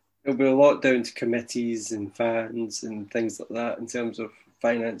it'll be a lot down to committees and fans and things like that in terms of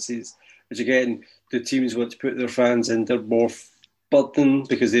finances, which again, the teams want to put their fans under more burden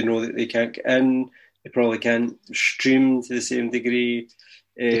because they know that they can't get in, they probably can't stream to the same degree.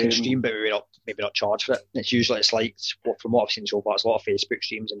 They can stream, but maybe not charge for it. It's like, from what I've seen so far, it's a lot of Facebook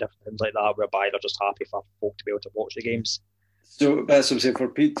streams and different things like that, whereby they're just happy for folk to be able to watch the games. So that's what I'm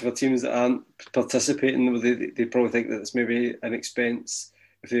saying, for teams that aren't participating, they probably think that it's maybe an expense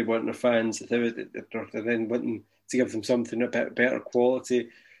if they want their fans, if they're then wanting to give them something a bit better quality.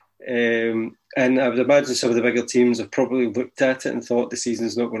 And I would imagine some of the bigger teams have probably looked at it and thought the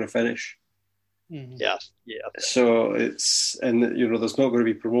season's not going to finish. Yeah. So there's not going to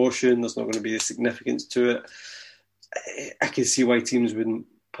be promotion. There's not going to be a significance to it. I can see why teams wouldn't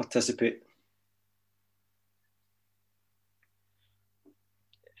participate.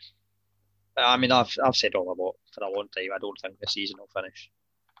 I mean, I've said all about for a long time. I don't think the season will finish.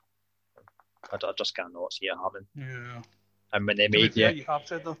 I just cannot see it happen. Yeah. And when they made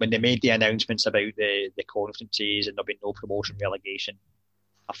the announcements about the conferences and there'll be no promotion relegation,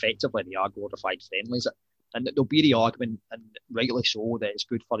 effectively they are glorified friendlies. And there'll be the argument, and rightly so, that it's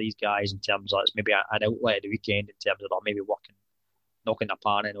good for these guys in terms of it's maybe an outlet at the weekend in terms of they're maybe working, knocking the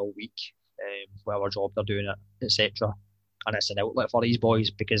pan in all week, whatever job they're doing, etc. And it's an outlet for these boys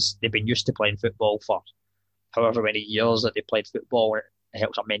because they've been used to playing football for however many years that they played football. It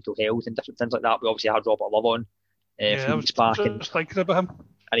helps our mental health and different things like that. We obviously had Robert Love on a few weeks back, and thinking about him,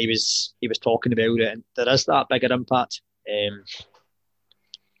 and he was talking about it, and there is that bigger impact.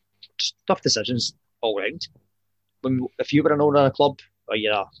 Just tough decisions all round. If you were an owner of a club,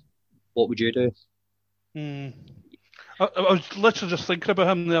 what would you do? I was literally just thinking about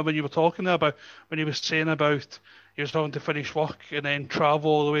him there when you were talking there about when he was saying about he was having to finish work and then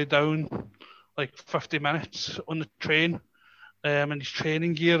travel all the way down like 50 minutes on the train, and his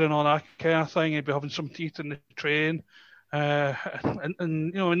training gear and all that kind of thing. He'd be having some teeth in the train, and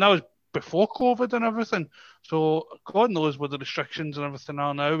that was before COVID and everything. So God knows what the restrictions and everything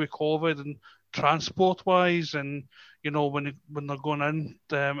are now with COVID and transport wise, and when they're going in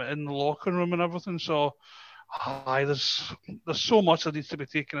the locker room and everything. So there's so much that needs to be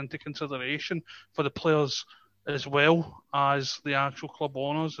taken into consideration for the players as well as the actual club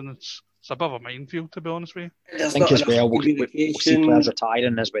owners, and it's a bit of a minefield, to be honest with you. I think as well we'll see players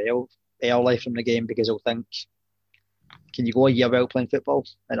retiring as well early from the game because they'll think, can you go a year without playing football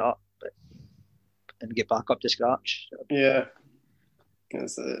and get back up to scratch? Yeah,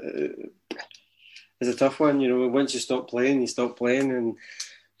 it's a tough one. Once you stop playing, and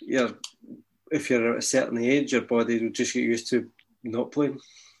if you're at a certain age, your body will just get used to not playing,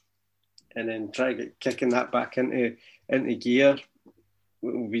 and then try to get kicking that back into gear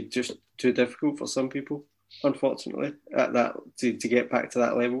will be just too difficult for some people, unfortunately, at that to get back to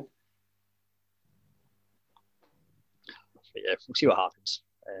that level. But yeah, we'll see what happens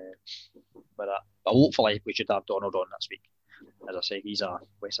with that. But hopefully we should have Donald on this week. As I say, he's a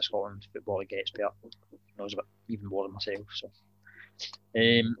West of Scotland football expert. He knows about even more than myself. So,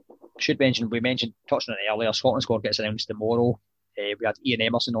 touched on it earlier. Scotland squad gets announced tomorrow. We had Ian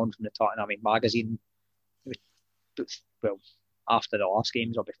Emerson on from the Tottenham Army magazine. Well, after the last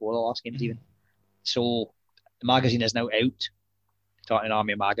games or before the last games even. So the magazine is now out. Tottenham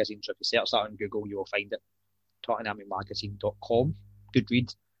Army magazine. So if you search that on Google, you will find it. TottenhamArmyMagazine.com. Good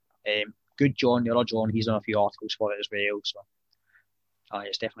read. Good John, the other John, he's done a few articles for it as well. So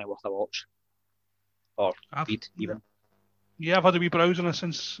it's definitely worth a watch. Or read, even. Yeah, I've had a wee browse on it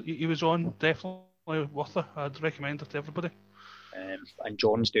since he was on. Definitely worth it. I'd recommend it to everybody. And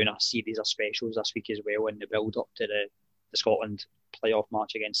John's doing a series of specials this week as well in the build-up to the Scotland playoff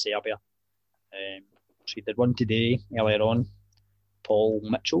match against Serbia. So he did one today, earlier on. Paul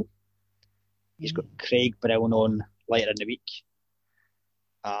Mitchell. He's got Craig Brown on later in the week.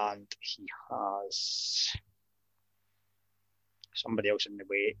 And he has somebody else in the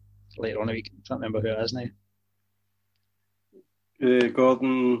way later on in the week. I can't remember who it is now.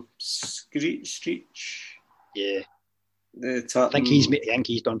 Gordon Screech. Yeah. I think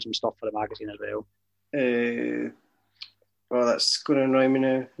he's done some stuff for the magazine as well. Well, that's going to annoy me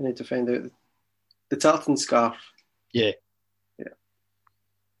now. I need to find out. The Tartan Scarf. Yeah.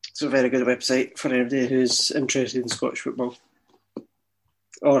 It's a very good website for anybody who's interested in Scottish football.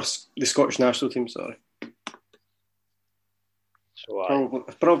 Or the Scottish national team, sorry. So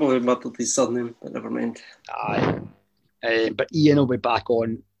probably muddled his surname, but never mind. Aye. But Ian will be back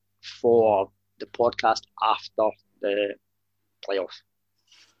on for the podcast after the playoff.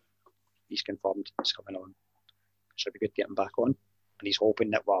 He's confirmed he's coming on. So it'll be good to get him back on. And he's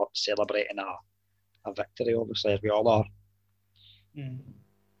hoping that we're celebrating a victory, obviously, as we all are.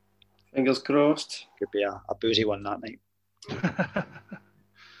 Fingers crossed. Could be a boozy one that night.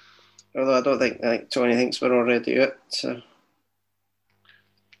 Although I think Tony thinks we're already out. So.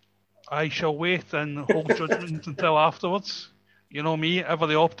 I shall wait and hold judgment until afterwards. You know me, ever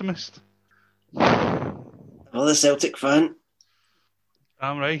the optimist. Well, the Celtic fan.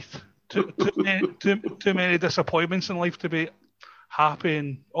 I'm right. Too many disappointments in life to be happy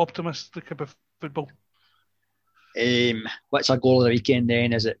and optimistic about football. What's our goal of the weekend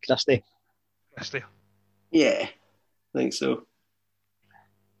then? Is it Christie? Christie. Yeah, I think so.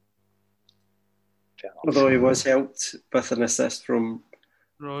 Although he was helped with an assist from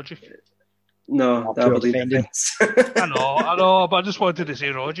Rogic. No, the Aberdeen defence. I know, but I just wanted to say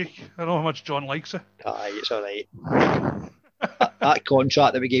Rogic. I know how much John likes it. Aye, it's all right. that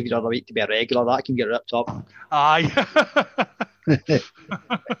contract that we gave you the other week to be a regular, that can get ripped up. Aye.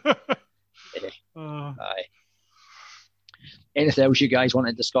 Aye. Anything else you guys want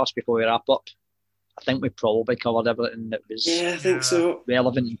to discuss before we wrap up? I think we probably covered everything that was I think so.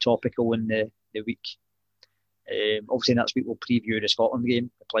 relevant and topical in the week. Obviously next week we'll preview the Scotland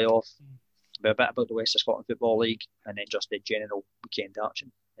game, the playoff, a bit about the West of Scotland Football League, and then just the general weekend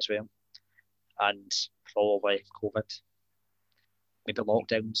action as well. And probably COVID, maybe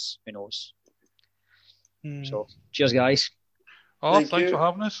lockdowns, who knows. So cheers guys. Thanks for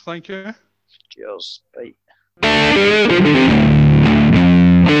having us. Thank you. Cheers. Bye.